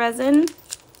clear resin.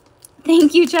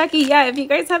 Thank you, Jackie. Yeah, if you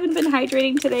guys haven't been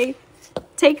hydrating today,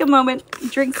 take a moment,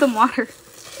 drink some water.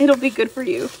 It'll be good for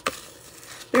you.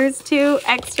 There's 2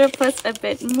 extra plus a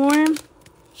bit more.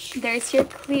 There's your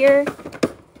clear.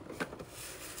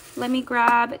 Let me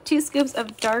grab 2 scoops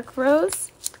of dark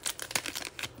rose.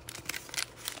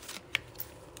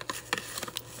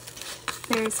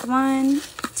 There's 1,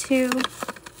 2,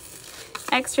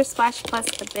 extra splash plus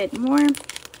a bit more.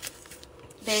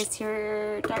 There's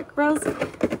your dark rose.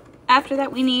 After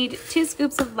that, we need 2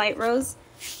 scoops of light rose.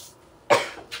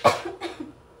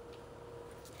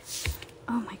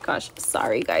 Oh my gosh,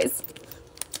 sorry guys.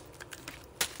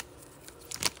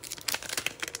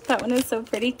 That one is so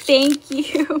pretty. Thank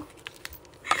you.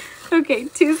 Okay,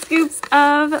 2 scoops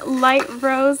of light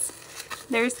rose.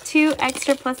 There's 2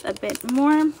 extra plus a bit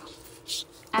more.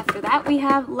 After that, we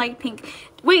have light pink.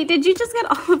 Wait, did you just get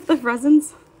all of the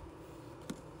resins?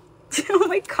 Oh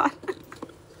my god.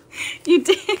 You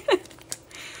did.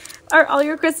 Are all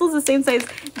your crystals the same size?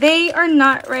 They are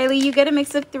not, Riley. You get a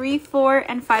mix of 3, 4,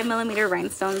 and 5 millimeter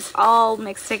rhinestones all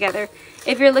mixed together.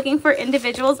 If you're looking for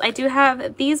individuals, I do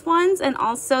have these ones and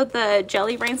also the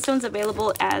jelly rhinestones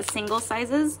available as single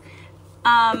sizes.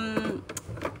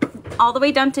 All the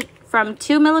way down to from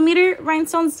 2 millimeter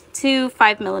rhinestones to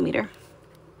 5 millimeter.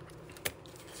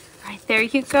 Right, there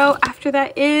you go. After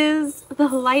that is the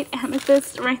light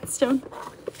amethyst rhinestone.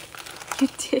 You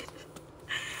did.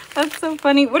 That's so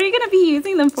funny. What are you going to be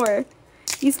using them for?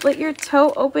 You split your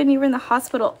toe open. You were in the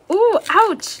hospital. Ooh,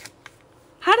 ouch.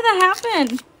 How did that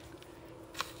happen?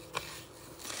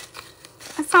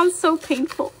 That sounds so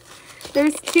painful.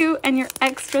 There's 2 and your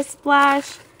extra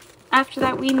splash. After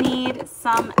that, we need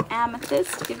some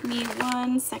amethyst. Give me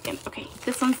 1 second. Okay,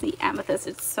 this one's the amethyst.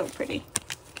 It's so pretty.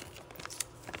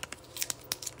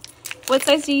 What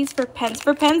size do you use for pens?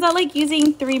 For pens, I like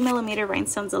using 3 millimeter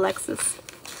rhinestones, Alexis.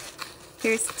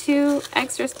 Here's 2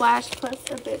 extra splash plus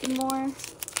a bit more.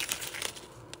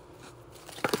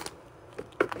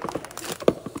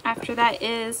 After that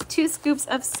is 2 scoops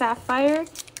of sapphire.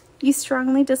 You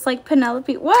strongly dislike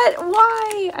Penelope. What?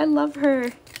 Why? I love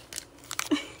her.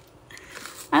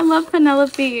 I love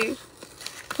Penelope.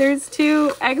 There's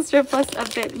 2 extra plus a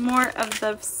bit more of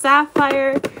the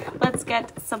sapphire. Let's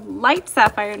get some light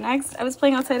sapphire next. I was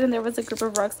playing outside and there was a group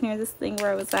of rocks near this thing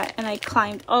where I was at and I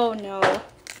climbed. Oh no,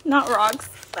 not rocks.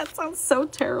 That sounds so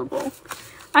terrible.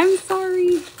 I'm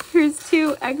sorry. Here's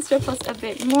 2 extra plus a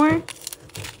bit more.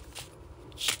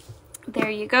 There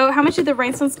you go. How much did the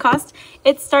rhinestones cost?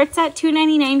 It starts at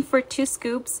 $2.99 for 2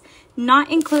 scoops,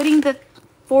 not including the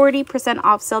 40%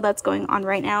 off sale that's going on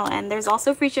right now. And there's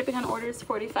also free shipping on orders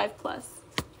 45 plus.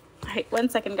 All right, 1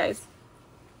 second, guys.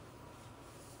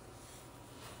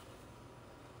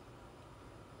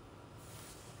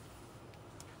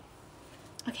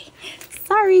 Okay,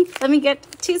 sorry. Let me get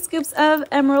 2 scoops of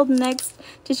emerald next.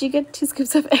 Did she get 2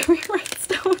 scoops of every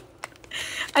rhinestone?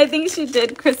 I think she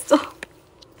did, Crystal.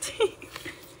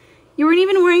 You weren't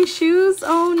even wearing shoes?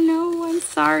 Oh no, I'm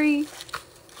sorry.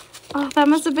 Oh, that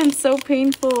must have been so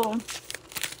painful.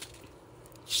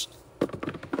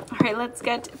 All right, let's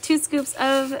get 2 scoops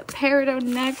of peridot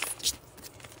next.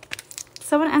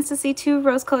 Someone asked to see 2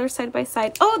 rose colors side by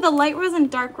side. Oh, the light rose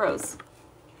and dark rose.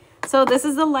 So this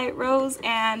is the light rose,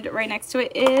 and right next to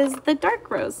it is the dark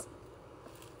rose.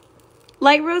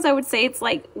 Light rose, I would say it's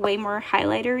like way more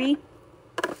highlightery,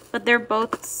 but they're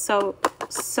both so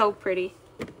pretty.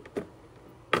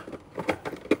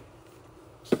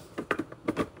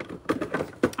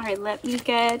 All right, let me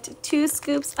get 2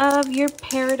 scoops of your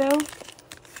peridot.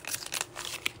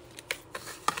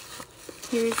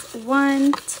 Here's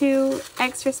 1, 2,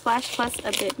 extra splash plus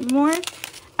a bit more.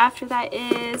 After that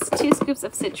is 2 scoops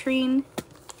of citrine.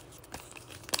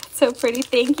 So pretty.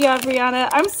 Thank you, Adriana.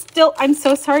 I'm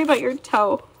so sorry about your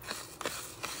toe.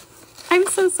 I'm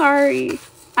so sorry.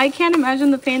 I can't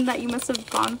imagine the pain that you must have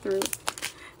gone through.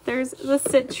 There's the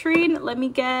citrine. Let me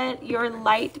get your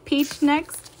light peach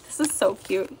next. This is so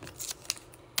cute.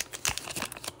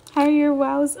 How are your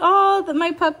wows? Oh,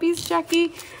 my puppies,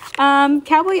 Jackie.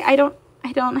 Cowboy, I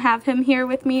don't have him here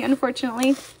with me,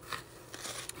 unfortunately.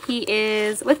 He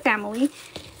is with family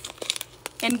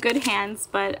in good hands,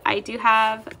 but I do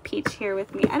have Peach here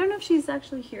with me. I don't know if she's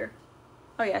actually here.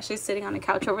 Oh yeah, she's sitting on a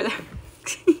couch over there.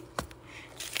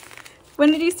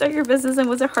 When did you start your business, and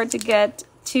was it hard to get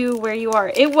to where you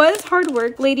are? It was hard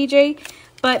work, Lady J,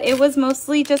 but it was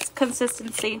mostly just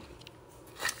consistency.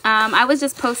 I was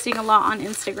just posting a lot on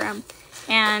Instagram,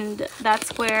 and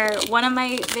that's where one of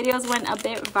my videos went a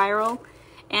bit viral,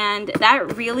 and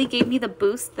that really gave me the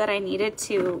boost that I needed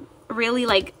to really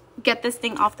like get this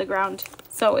thing off the ground.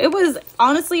 So it was,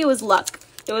 honestly, it was luck.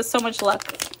 It was so much luck.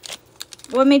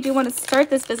 What made you want to start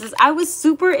this business? I was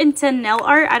super into nail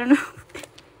art. I don't know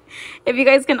if you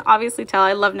guys can obviously tell,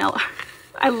 I love nail art.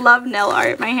 I love nail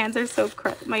art. My hands are so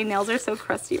my nails are so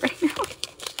crusty right now.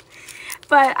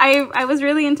 But I was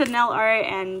really into nail art,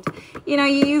 and you know,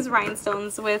 you use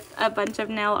rhinestones with a bunch of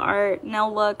nail art,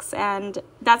 nail looks, and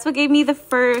that's what gave me the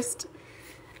first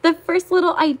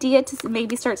little idea to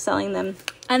maybe start selling them.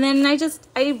 And then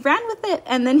I ran with it,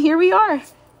 and then here we are.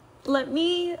 Let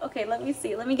me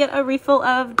see. Let me get a refill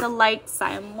of the light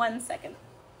Siam. 1 second.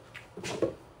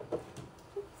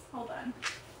 Hold on.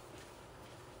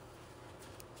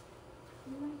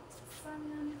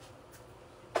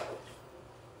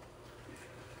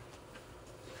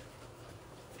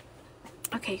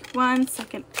 Okay, 1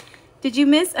 second. Did you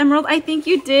miss Emerald? I think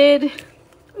you did.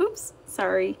 Oops,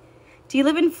 sorry. Do you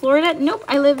live in Florida? Nope,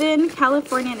 I live in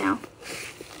California now.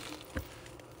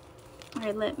 All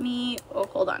right, let me, oh,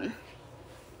 hold on.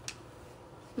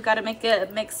 We gotta make a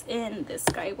mix in this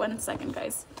guy. 1 second,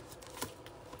 guys.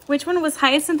 Which one was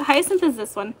Hyacinth? Hyacinth is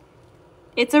this one.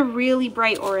 It's a really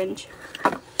bright orange.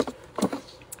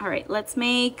 All right, let's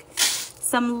make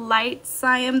some light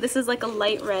Siam. This is like a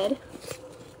light red.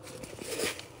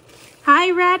 Hi,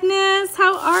 Radness.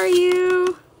 How are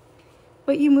you?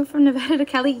 What, you moved from Nevada to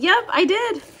Cali? Yep, I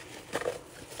did.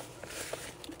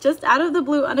 Just out of the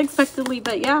blue, unexpectedly,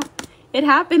 but yeah, it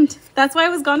happened. That's why I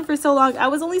was gone for so long. I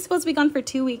was only supposed to be gone for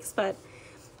 2 weeks, but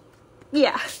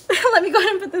yeah. Let me go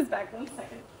ahead and put this back 1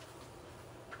 second.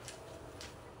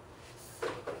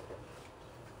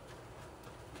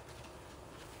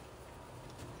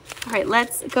 All right,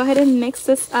 let's go ahead and mix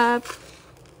this up.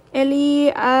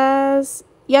 Eli,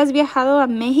 ¿ya has viajado a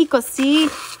México? Sí,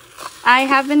 I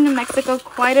have been to Mexico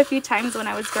quite a few times when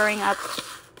I was growing up.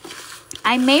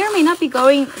 I may or may not be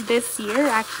going this year,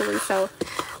 actually, so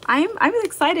I'm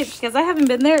excited because I haven't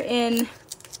been there in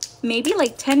maybe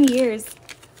like 10 years.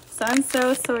 So I'm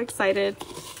so excited.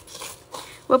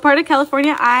 What part of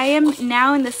California? I am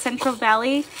now in the Central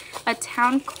Valley, a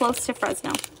town close to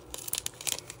Fresno.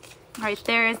 All right,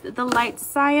 there is the light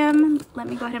Siam. Let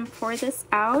me go ahead and pour this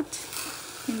out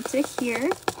into here.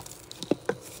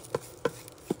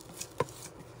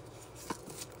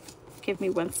 Give me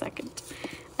 1 second.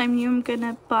 I'm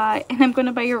gonna buy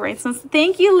your rhinestones.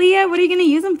 Thank you, Leah. What are you gonna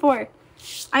use them for?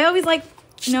 I always like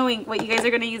knowing what you guys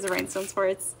are gonna use the rhinestones for.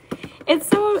 It's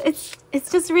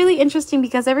just really interesting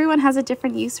because everyone has a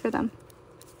different use for them.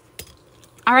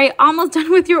 All right, almost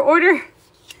done with your order.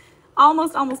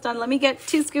 Almost done. Let me get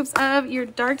 2 scoops of your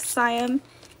dark Siam.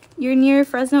 You're near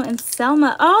Fresno and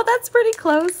Selma. Oh, that's pretty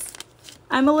close.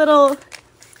 I'm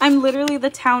literally the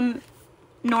town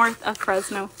north of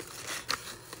Fresno.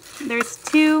 There's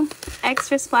 2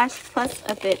 extra splash plus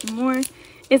a bit more.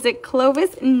 Is it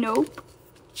Clovis? Nope.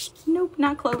 Nope,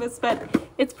 not Clovis, but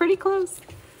it's pretty close.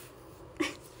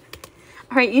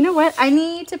 All right, you know what? I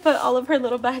need to put all of her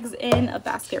little bags in a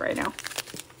basket right now.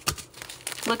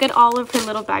 Look at all of her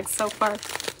little bags so far.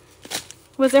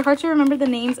 Was it hard to remember the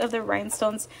names of the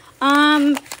rhinestones?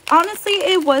 Honestly,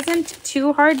 it wasn't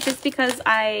too hard just because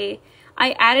I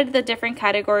added the different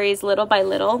categories little by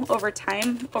little over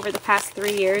time, over the past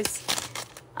 3 years.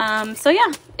 So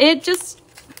yeah, it just,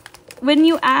 when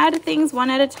you add things one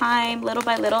at a time, little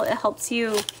by little, it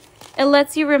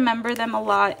lets you remember them a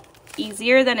lot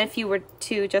easier than if you were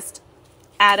to just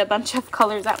add a bunch of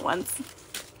colors at once.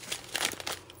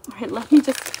 All right, let me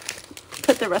just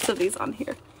put the rest of these on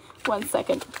here. 1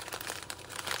 second.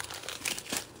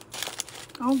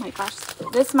 Oh my gosh,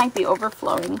 this might be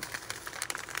overflowing.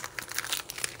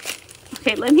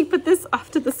 Okay, let me put this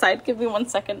off to the side. Give me 1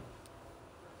 second.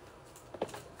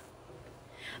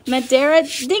 Madera,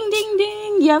 ding ding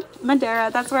ding. Yep, Madera.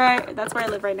 That's where I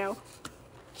live right now.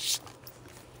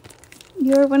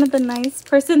 You're one of the nice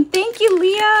person. Thank you,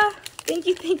 Leah. Thank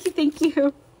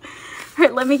you. All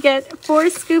right, let me get 4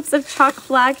 scoops of chalk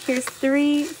black. Here's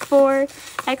 3, 4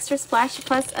 extra splash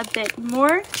plus a bit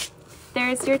more.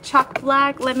 There's your chalk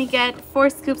black. Let me get 4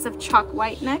 scoops of chalk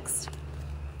white next.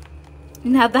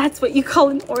 Now that's what you call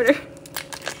an order.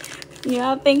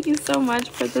 Yeah, thank you so much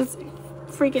for this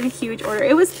freaking huge order.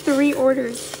 It was 3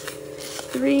 orders.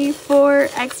 3, 4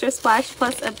 extra splash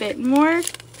plus a bit more.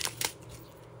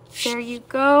 There you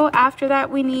go. After that,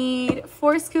 we need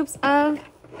 4 scoops of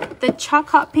the chalk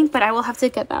hot pink, but I will have to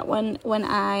get that one when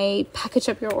I package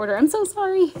up your order. I'm so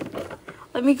sorry.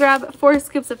 Let me grab 4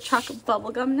 scoops of chalk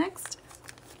bubblegum next.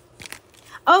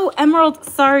 Oh, emerald.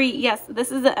 Sorry. Yes,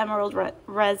 this is the emerald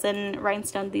resin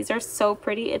rhinestone. These are so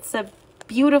pretty. It's a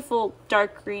beautiful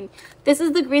dark green. This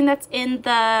is the green that's in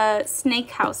the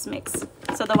Snake House mix.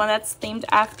 So the one that's themed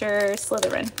after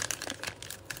Slytherin.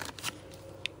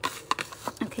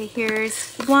 Okay,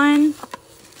 here's 1,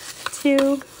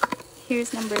 2,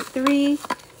 here's number 3,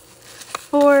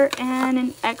 4, and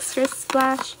an extra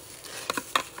splash.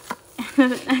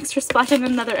 And an extra splash and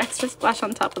another extra splash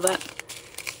on top of that.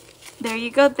 There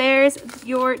you go. There's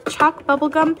your chalk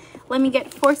bubblegum. Let me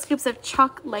get 4 scoops of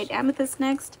chalk light amethyst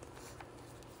next.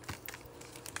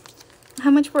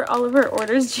 How much were all of our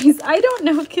orders? Jeez, I don't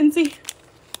know, Kinsey.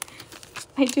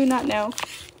 I do not know.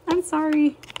 I'm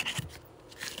sorry.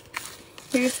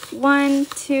 Here's 1,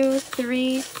 2,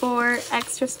 3, 4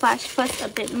 extra splash plus a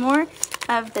bit more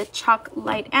of the chalk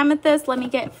light amethyst. Let me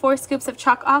get 4 scoops of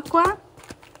chalk aqua.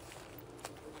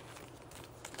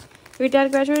 Your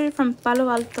dad graduated from Palo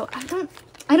Alto. I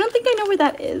don't think I know where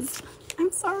that is.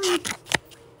 I'm sorry.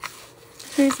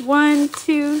 Here's 1,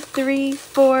 2, 3,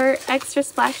 4 extra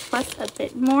splash plus a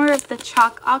bit more of the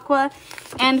chalk aqua.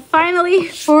 And finally,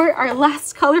 for our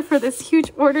last color for this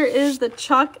huge order is the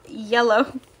chalk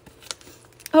yellow.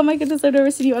 Oh my goodness, I've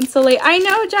never seen you on so late. I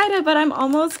know, Jida, but I'm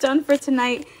almost done for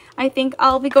tonight. I think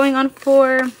I'll be going on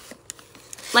for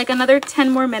like another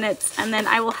 10 more minutes, and then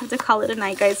I will have to call it a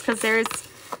night, guys, because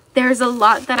there's a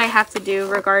lot that I have to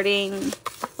do regarding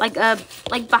like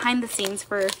behind the scenes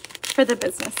for the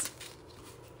business.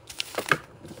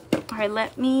 All right,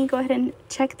 let me go ahead and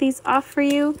check these off for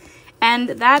you. And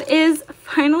that is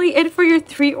finally it for your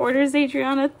 3 orders,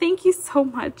 Adriana. Thank you so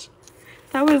much.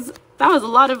 That was a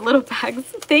lot of little bags.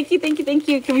 Thank you.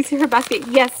 Can we see her basket?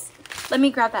 Yes. Let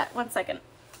me grab that. 1 second.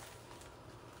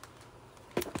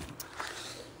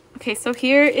 Okay, so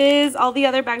here is all the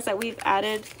other bags that we've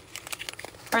added,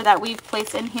 or that we've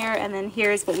placed in here, and then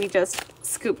here's what we just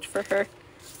scooped for her.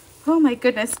 Oh my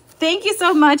goodness. Thank you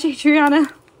so much, Adriana.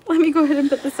 Let me go ahead and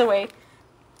put this away.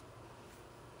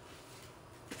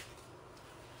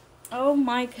 Oh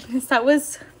my goodness, that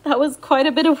was quite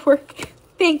a bit of work.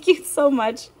 Thank you so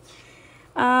much.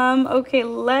 Okay,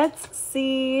 let's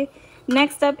see.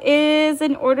 Next up is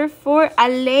an order for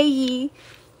Alei.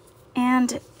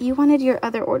 And you wanted your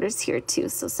other orders here too.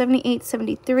 So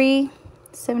 7873,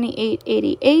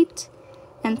 7888,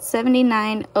 and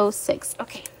 7906.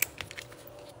 Okay.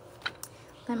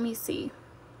 Let me see.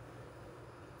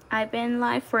 I've been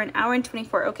live for 1 hour and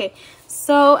 24. Okay.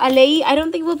 So Alei, I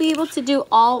don't think we'll be able to do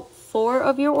all 4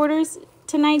 of your orders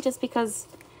tonight, just because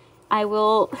that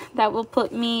will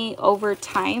put me over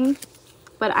time.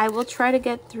 but I will try to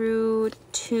get through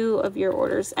 2 of your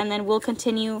orders, and then we'll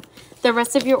continue the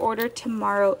rest of your order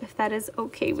tomorrow if that is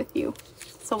okay with you.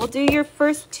 So we'll do your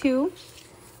first 2,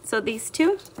 so these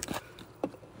 2,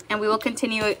 and we will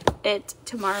continue it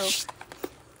tomorrow.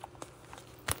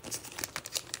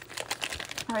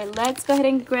 All right, let's go ahead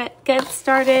and get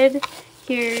started.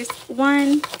 Here's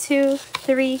 1, 2,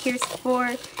 3, here's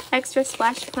 4 extra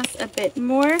splash plus a bit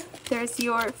more. There's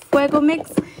your Fuego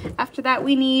mix. After that,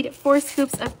 we need 4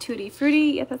 scoops of Tutti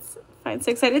Frutti. Yeah, that's fine.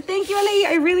 So excited. Thank you, Ali.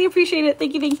 I really appreciate it.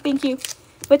 Thank you, thank you, thank you.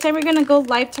 What time are we gonna go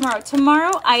live tomorrow?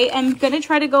 Tomorrow, I am gonna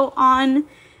try to go on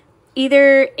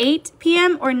either 8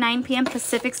 p.m. or 9 p.m.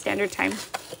 Pacific Standard Time.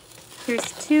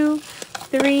 Here's 2,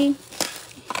 3,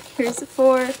 here's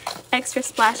 4 extra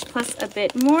splash plus a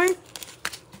bit more.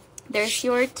 There's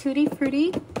your Tutti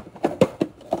Frutti.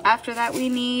 After that, we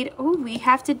need, we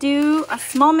have to do a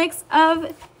small mix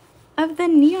of the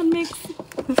neon mix.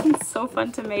 This one's so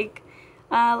fun to make.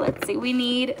 Let's see, we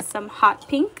need some hot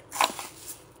pink.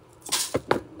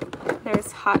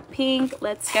 There's hot pink.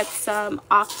 Let's get some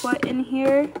aqua in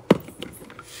here.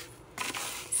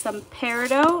 Some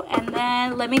peridot, and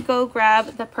then let me go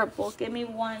grab the purple. Give me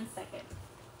 1 second.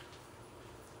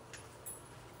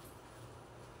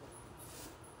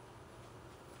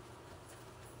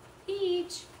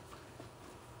 Peach.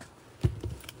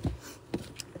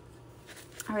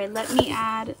 All right, let me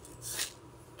add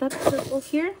the purple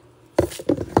here.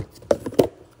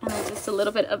 And then just a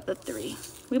little bit of the 3.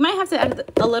 We might have to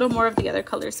add a little more of the other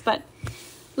colors, but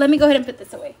let me go ahead and put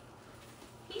this away.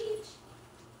 Peach.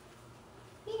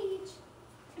 Peach.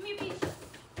 Come here, Peach.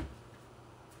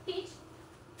 Peach.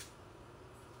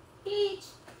 Peach.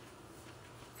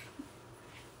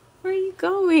 Where are you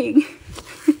going?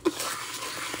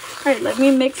 All right, let me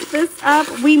mix this up.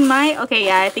 We might, okay,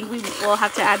 yeah, I think we will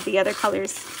have to add the other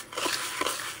colors.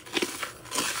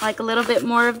 Like a little bit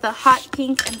more of the hot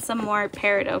pink and some more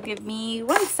peridot. Give me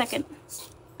 1 second.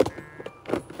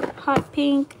 Hot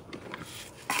pink.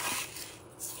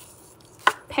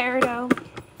 Peridot.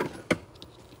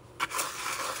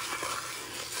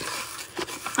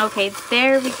 Okay,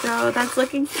 there we go. That's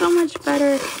looking so much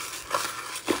better.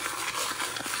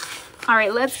 All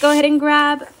right, let's go ahead and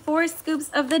grab 4 scoops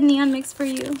of the neon mix for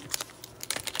you.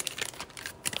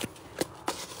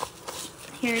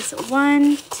 Here's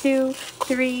 1, 2,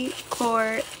 3,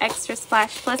 4 extra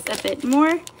splash plus a bit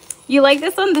more. You like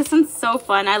this one? This one's so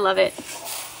fun. I love it.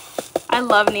 I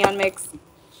love neon mix.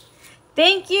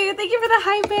 Thank you. Thank you for the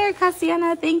hi bear,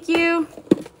 Cassiana. Thank you.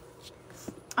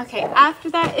 Okay, after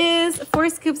that is 4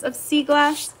 scoops of sea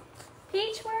glass.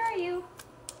 Peach, where are you?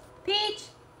 Peach.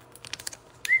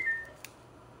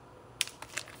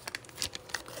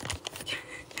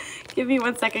 Give me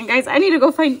 1 second, guys. I need to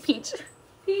go find Peach.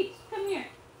 Peach, come here.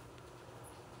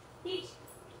 Peach.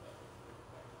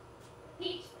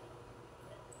 Peach.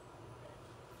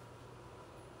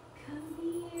 Come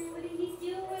here. What are you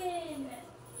doing?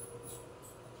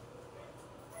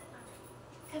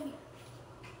 Come here.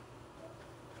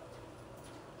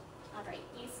 All right,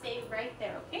 you stay right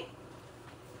there, okay?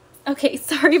 Okay,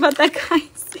 sorry about that,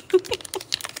 guys.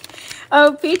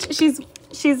 Oh, Peach,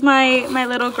 she's my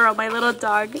little girl, my little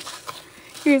dog.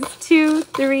 Here's 2,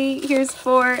 3, here's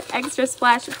 4 extra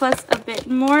splash plus a bit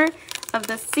more of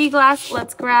the sea glass.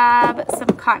 Let's grab some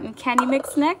cotton candy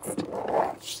mix next.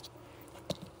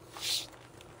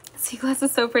 Sea glass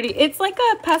is so pretty. It's like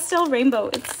a pastel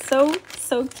rainbow. It's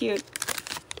so cute.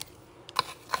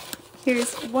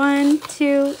 Here's 1,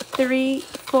 2, 3,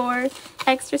 4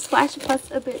 extra splash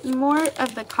plus a bit more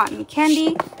of the cotton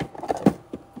candy.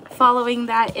 Following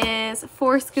that is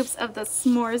 4 scoops of the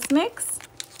s'mores mix.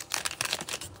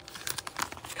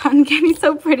 Cotton candy,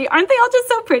 so pretty. Aren't they all just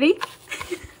so pretty?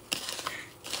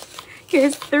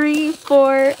 Here's 3,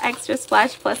 4 extra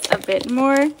splash plus a bit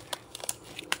more.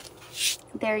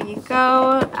 There you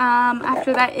go.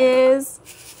 After that is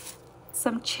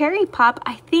some cherry pop.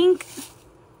 I think,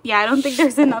 yeah, I don't think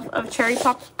there's enough of cherry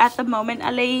pop at the moment,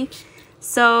 Ale.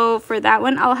 So for that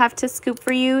one, I'll have to scoop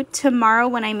for you tomorrow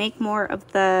when I make more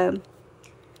of the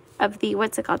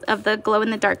what's it called, of the glow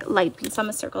in the dark light. So I'm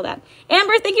gonna circle that.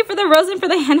 Amber, thank you for the rose and for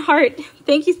the hand heart.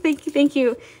 Thank you, thank you, thank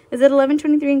you. Is it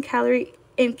 11:23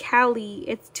 in Cali?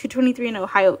 It's 2:23 in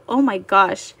Ohio. Oh my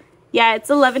gosh. Yeah, it's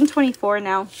 11:24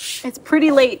 now. It's pretty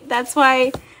late. That's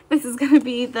why this is gonna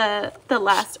be the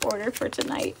last order for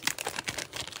tonight.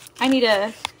 I need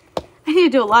to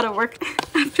do a lot of work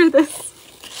after this.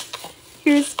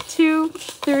 Here's 2,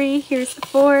 3, here's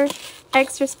 4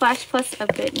 extra splash plus a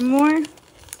bit more.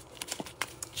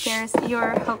 There's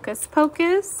your Hocus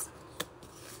Pocus.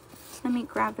 Let me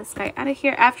grab this guy out of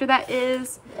here. After that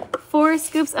is 4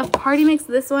 scoops of party mix.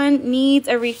 This one needs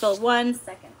a refill. 1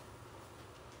 second.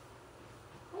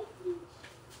 Hi, Peach.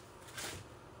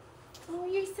 Oh,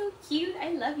 you're so cute.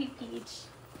 I love you, Peach.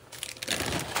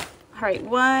 All right,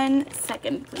 1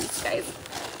 second, please, guys.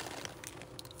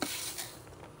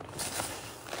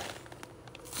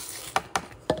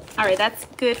 All right, that's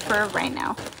good for right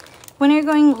now. When are you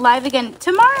going live again?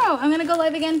 Tomorrow. I'm going to go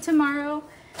live again tomorrow.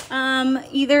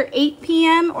 Either 8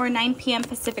 p.m. or 9 p.m.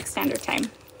 Pacific Standard Time.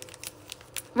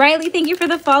 Riley, thank you for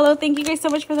the follow. Thank you guys so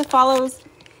much for the follows.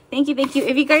 Thank you, thank you.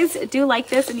 If you guys do like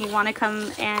this and you want to come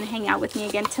and hang out with me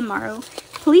again tomorrow,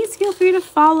 please feel free to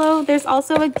follow. There's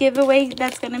also a giveaway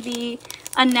that's going to be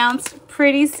announced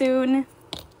pretty soon.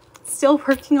 Still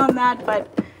working on that, but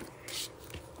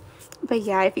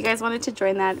yeah, if you guys wanted to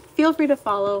join that, feel free to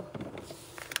follow.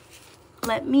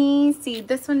 Let me see.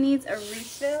 This one needs a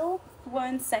refill.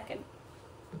 1 second.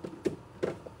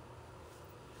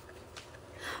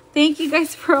 Thank you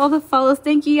guys for all the follows.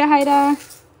 Thank you, Yahida.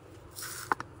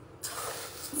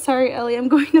 Sorry, Ellie, I'm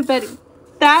going to bed.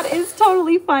 That is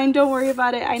totally fine. Don't worry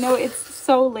about it. I know it's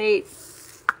so late.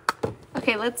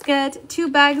 Okay, let's get 2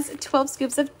 bags, 12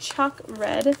 scoops of Chalk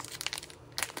Red.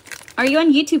 Are you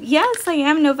on YouTube? Yes, I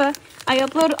am, Nova. I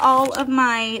upload all of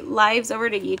my lives over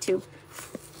to YouTube.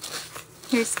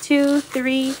 Here's 2,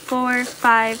 3, 4,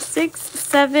 5, 6,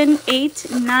 7, 8,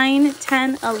 9,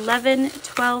 10, 11,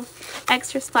 12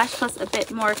 extra splash plus a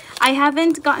bit more. I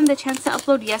haven't gotten the chance to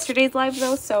upload yesterday's live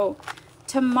though, so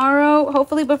tomorrow,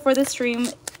 hopefully before the stream,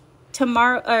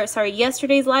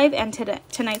 yesterday's live and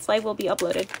tonight's live will be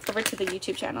uploaded over to the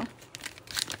YouTube channel.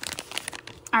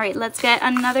 All right, let's get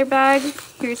another bag.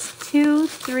 Here's 2,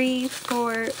 3,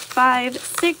 4, 5,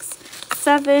 6,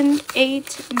 7,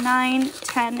 8, 9,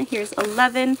 10. Here's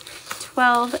 11,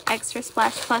 12 extra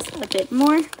splash plus a bit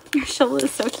more. Your shovel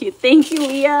is so cute. Thank you,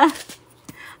 Leah.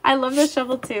 I love this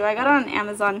shovel too. I got it on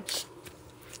Amazon.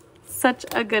 Such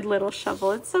a good little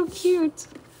shovel. It's so cute.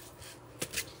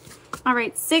 All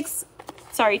right,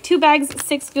 2 bags,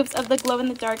 6 scoops of the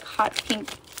glow-in-the-dark hot pink.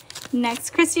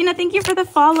 Next, Christina, thank you for the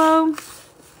follow.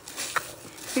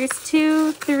 Here's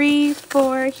 2, 3,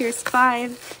 4, here's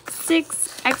 5,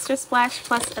 6 extra splash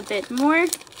plus a bit more.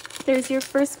 There's your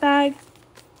first bag.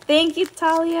 Thank you,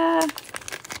 Talia.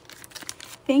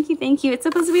 Thank you, thank you. It's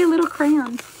supposed to be a little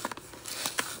crayon.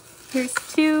 Here's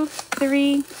 2,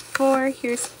 3, 4,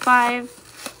 here's 5,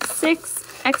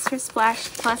 6 extra splash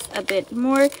plus a bit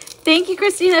more. Thank you,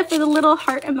 Christina, for the little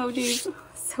heart emojis.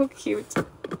 So cute.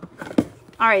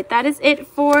 All right, that is it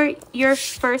for your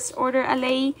first order,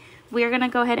 Alei. We're going to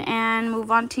go ahead and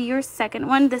move on to your second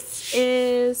one. This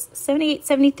is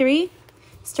 78.73,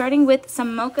 starting with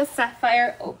some Mocha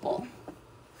Sapphire Opal.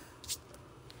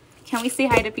 Can we say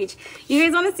hi to Peach? You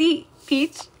guys want to see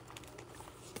Peach?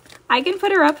 I can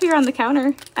put her up here on the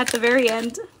counter at the very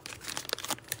end.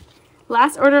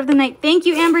 Last order of the night. Thank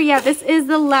you, Amber. Yeah, this is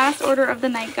the last order of the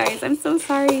night, guys. I'm so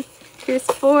sorry. Here's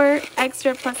 4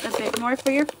 extra plus a bit more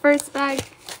for your first bag.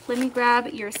 Let me grab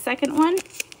your second one.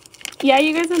 Yeah,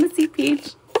 you guys want to see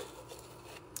Peach?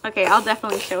 Okay, I'll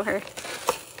definitely show her.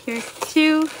 Here's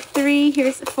 2, 3,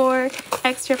 here's 4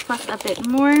 extra plus a bit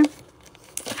more.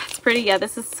 That's pretty. Yeah,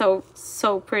 this is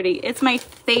so pretty. It's my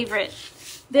favorite.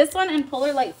 This one and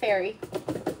Polar Light Fairy.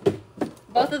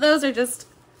 Both of those are just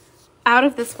out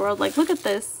of this world. Like, look at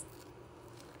this.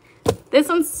 This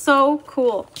one's so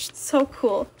cool. So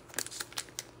cool.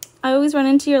 I always run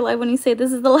into your live when you say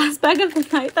this is the last bag of the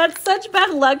night. That's such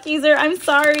bad luck, user. I'm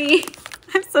sorry.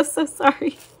 I'm so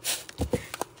sorry.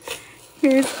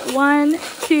 Here's 1,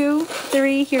 2,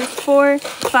 3. Here's 4,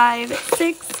 5,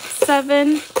 6,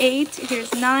 7, 8.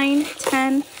 Here's 9,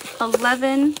 10,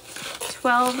 11,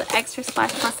 12 extra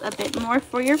splash plus a bit more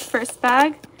for your first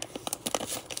bag.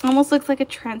 Almost looks like a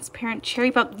transparent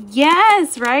cherry pop.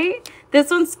 Yes, right? This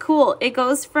one's cool.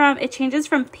 It changes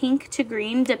from pink to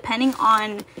green depending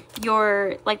on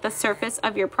your, like, the surface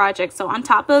of your project. So on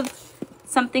top of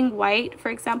something white, for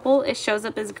example, it shows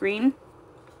up as green.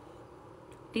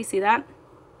 Do you see that?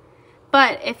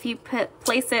 But if you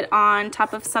place it on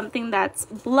top of something that's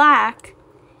black,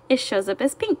 it shows up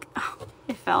as pink. Oh,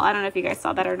 it fell. I don't know if you guys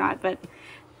saw that or not, but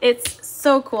it's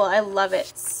so cool. I love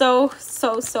it so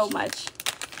much.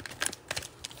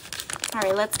 All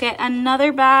right, let's get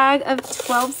another bag of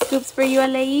 12 scoops for you,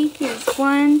 Alei. Here's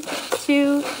 1,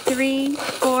 2, 3,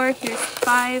 4. Here's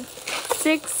 5,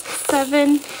 6,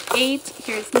 7, 8.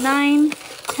 Here's 9,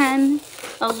 10,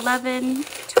 11,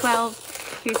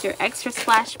 12. Here's your extra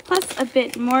splash plus a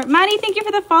bit more. Maddie, thank you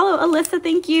for the follow. Alyssa,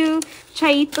 thank you.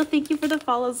 Chaito, thank you for the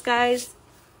follows, guys.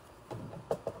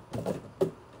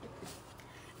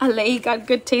 Alei got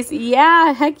good taste.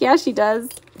 Yeah, heck yeah, she does.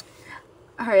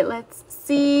 All right, let's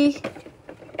see.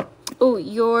 Oh,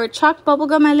 your chalk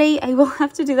bubblegum LA. I will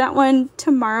have to do that one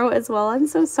tomorrow as well. I'm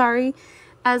so sorry.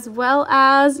 As well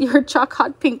as your chalk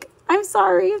hot pink. I'm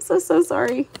sorry. I'm so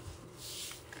sorry.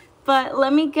 But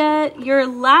let me get your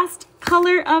last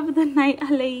color of the night,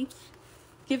 LA.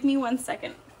 Give me 1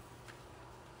 second.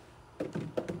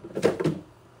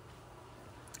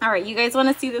 All right, you guys want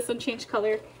to see this one change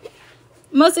color?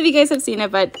 Most of you guys have seen it,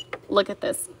 but look at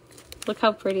this. Look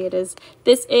how pretty it is.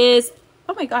 This is,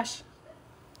 oh my gosh,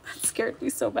 that scared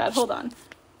me so bad. Hold on.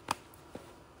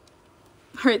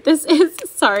 All right, this is,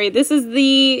 sorry, this is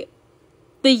the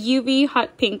UV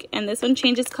hot pink, and this one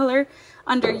changes color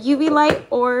under UV light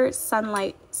or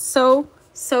sunlight. So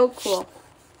cool.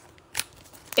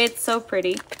 It's so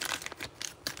pretty.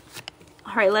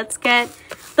 All right, let's get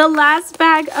the last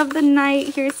bag of the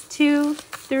night. Here's 2,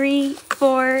 3,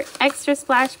 4 extra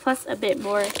splash plus a bit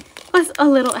more, plus a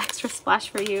little extra splash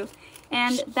for you.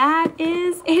 And that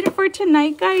is it for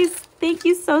tonight, guys. Thank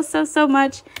you so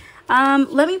much.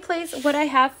 Let me place what I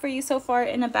have for you so far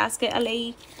in a basket,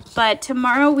 LA. But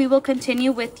tomorrow we will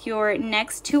continue with your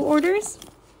next 2 orders.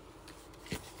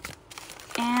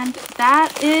 And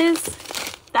that is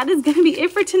going to be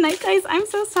it for tonight, guys. I'm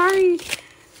so sorry.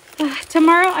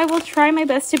 Tomorrow I will try my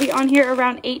best to be on here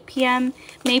around 8 p.m.,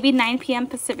 maybe 9 p.m.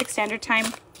 Pacific Standard Time.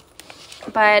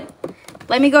 But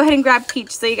let me go ahead and grab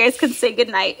Peach so you guys can say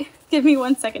goodnight. Give me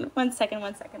 1 second. 1 second.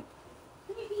 1 second.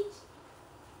 Come here, Peach.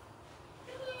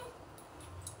 Come here.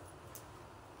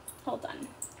 Hold on.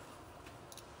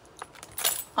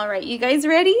 All right, you guys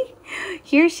ready?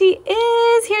 Here she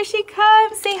is. Here she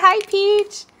comes. Say hi,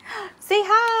 Peach. Say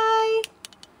hi.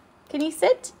 Can you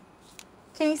sit?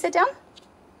 Can you sit down?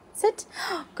 Sit.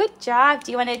 Good job.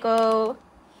 Do you want to go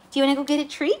get a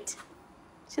treat?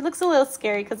 She looks a little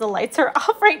scary because the lights are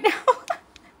off right now.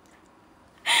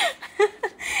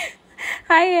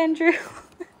 Hi, Andrew.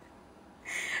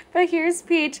 But here's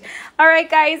Peach. All right,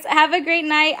 guys, have a great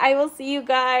night. I will see you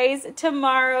guys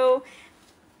tomorrow.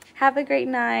 Have a great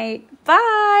night.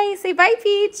 Bye. Say bye,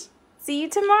 Peach. See you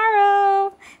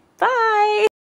tomorrow. Bye.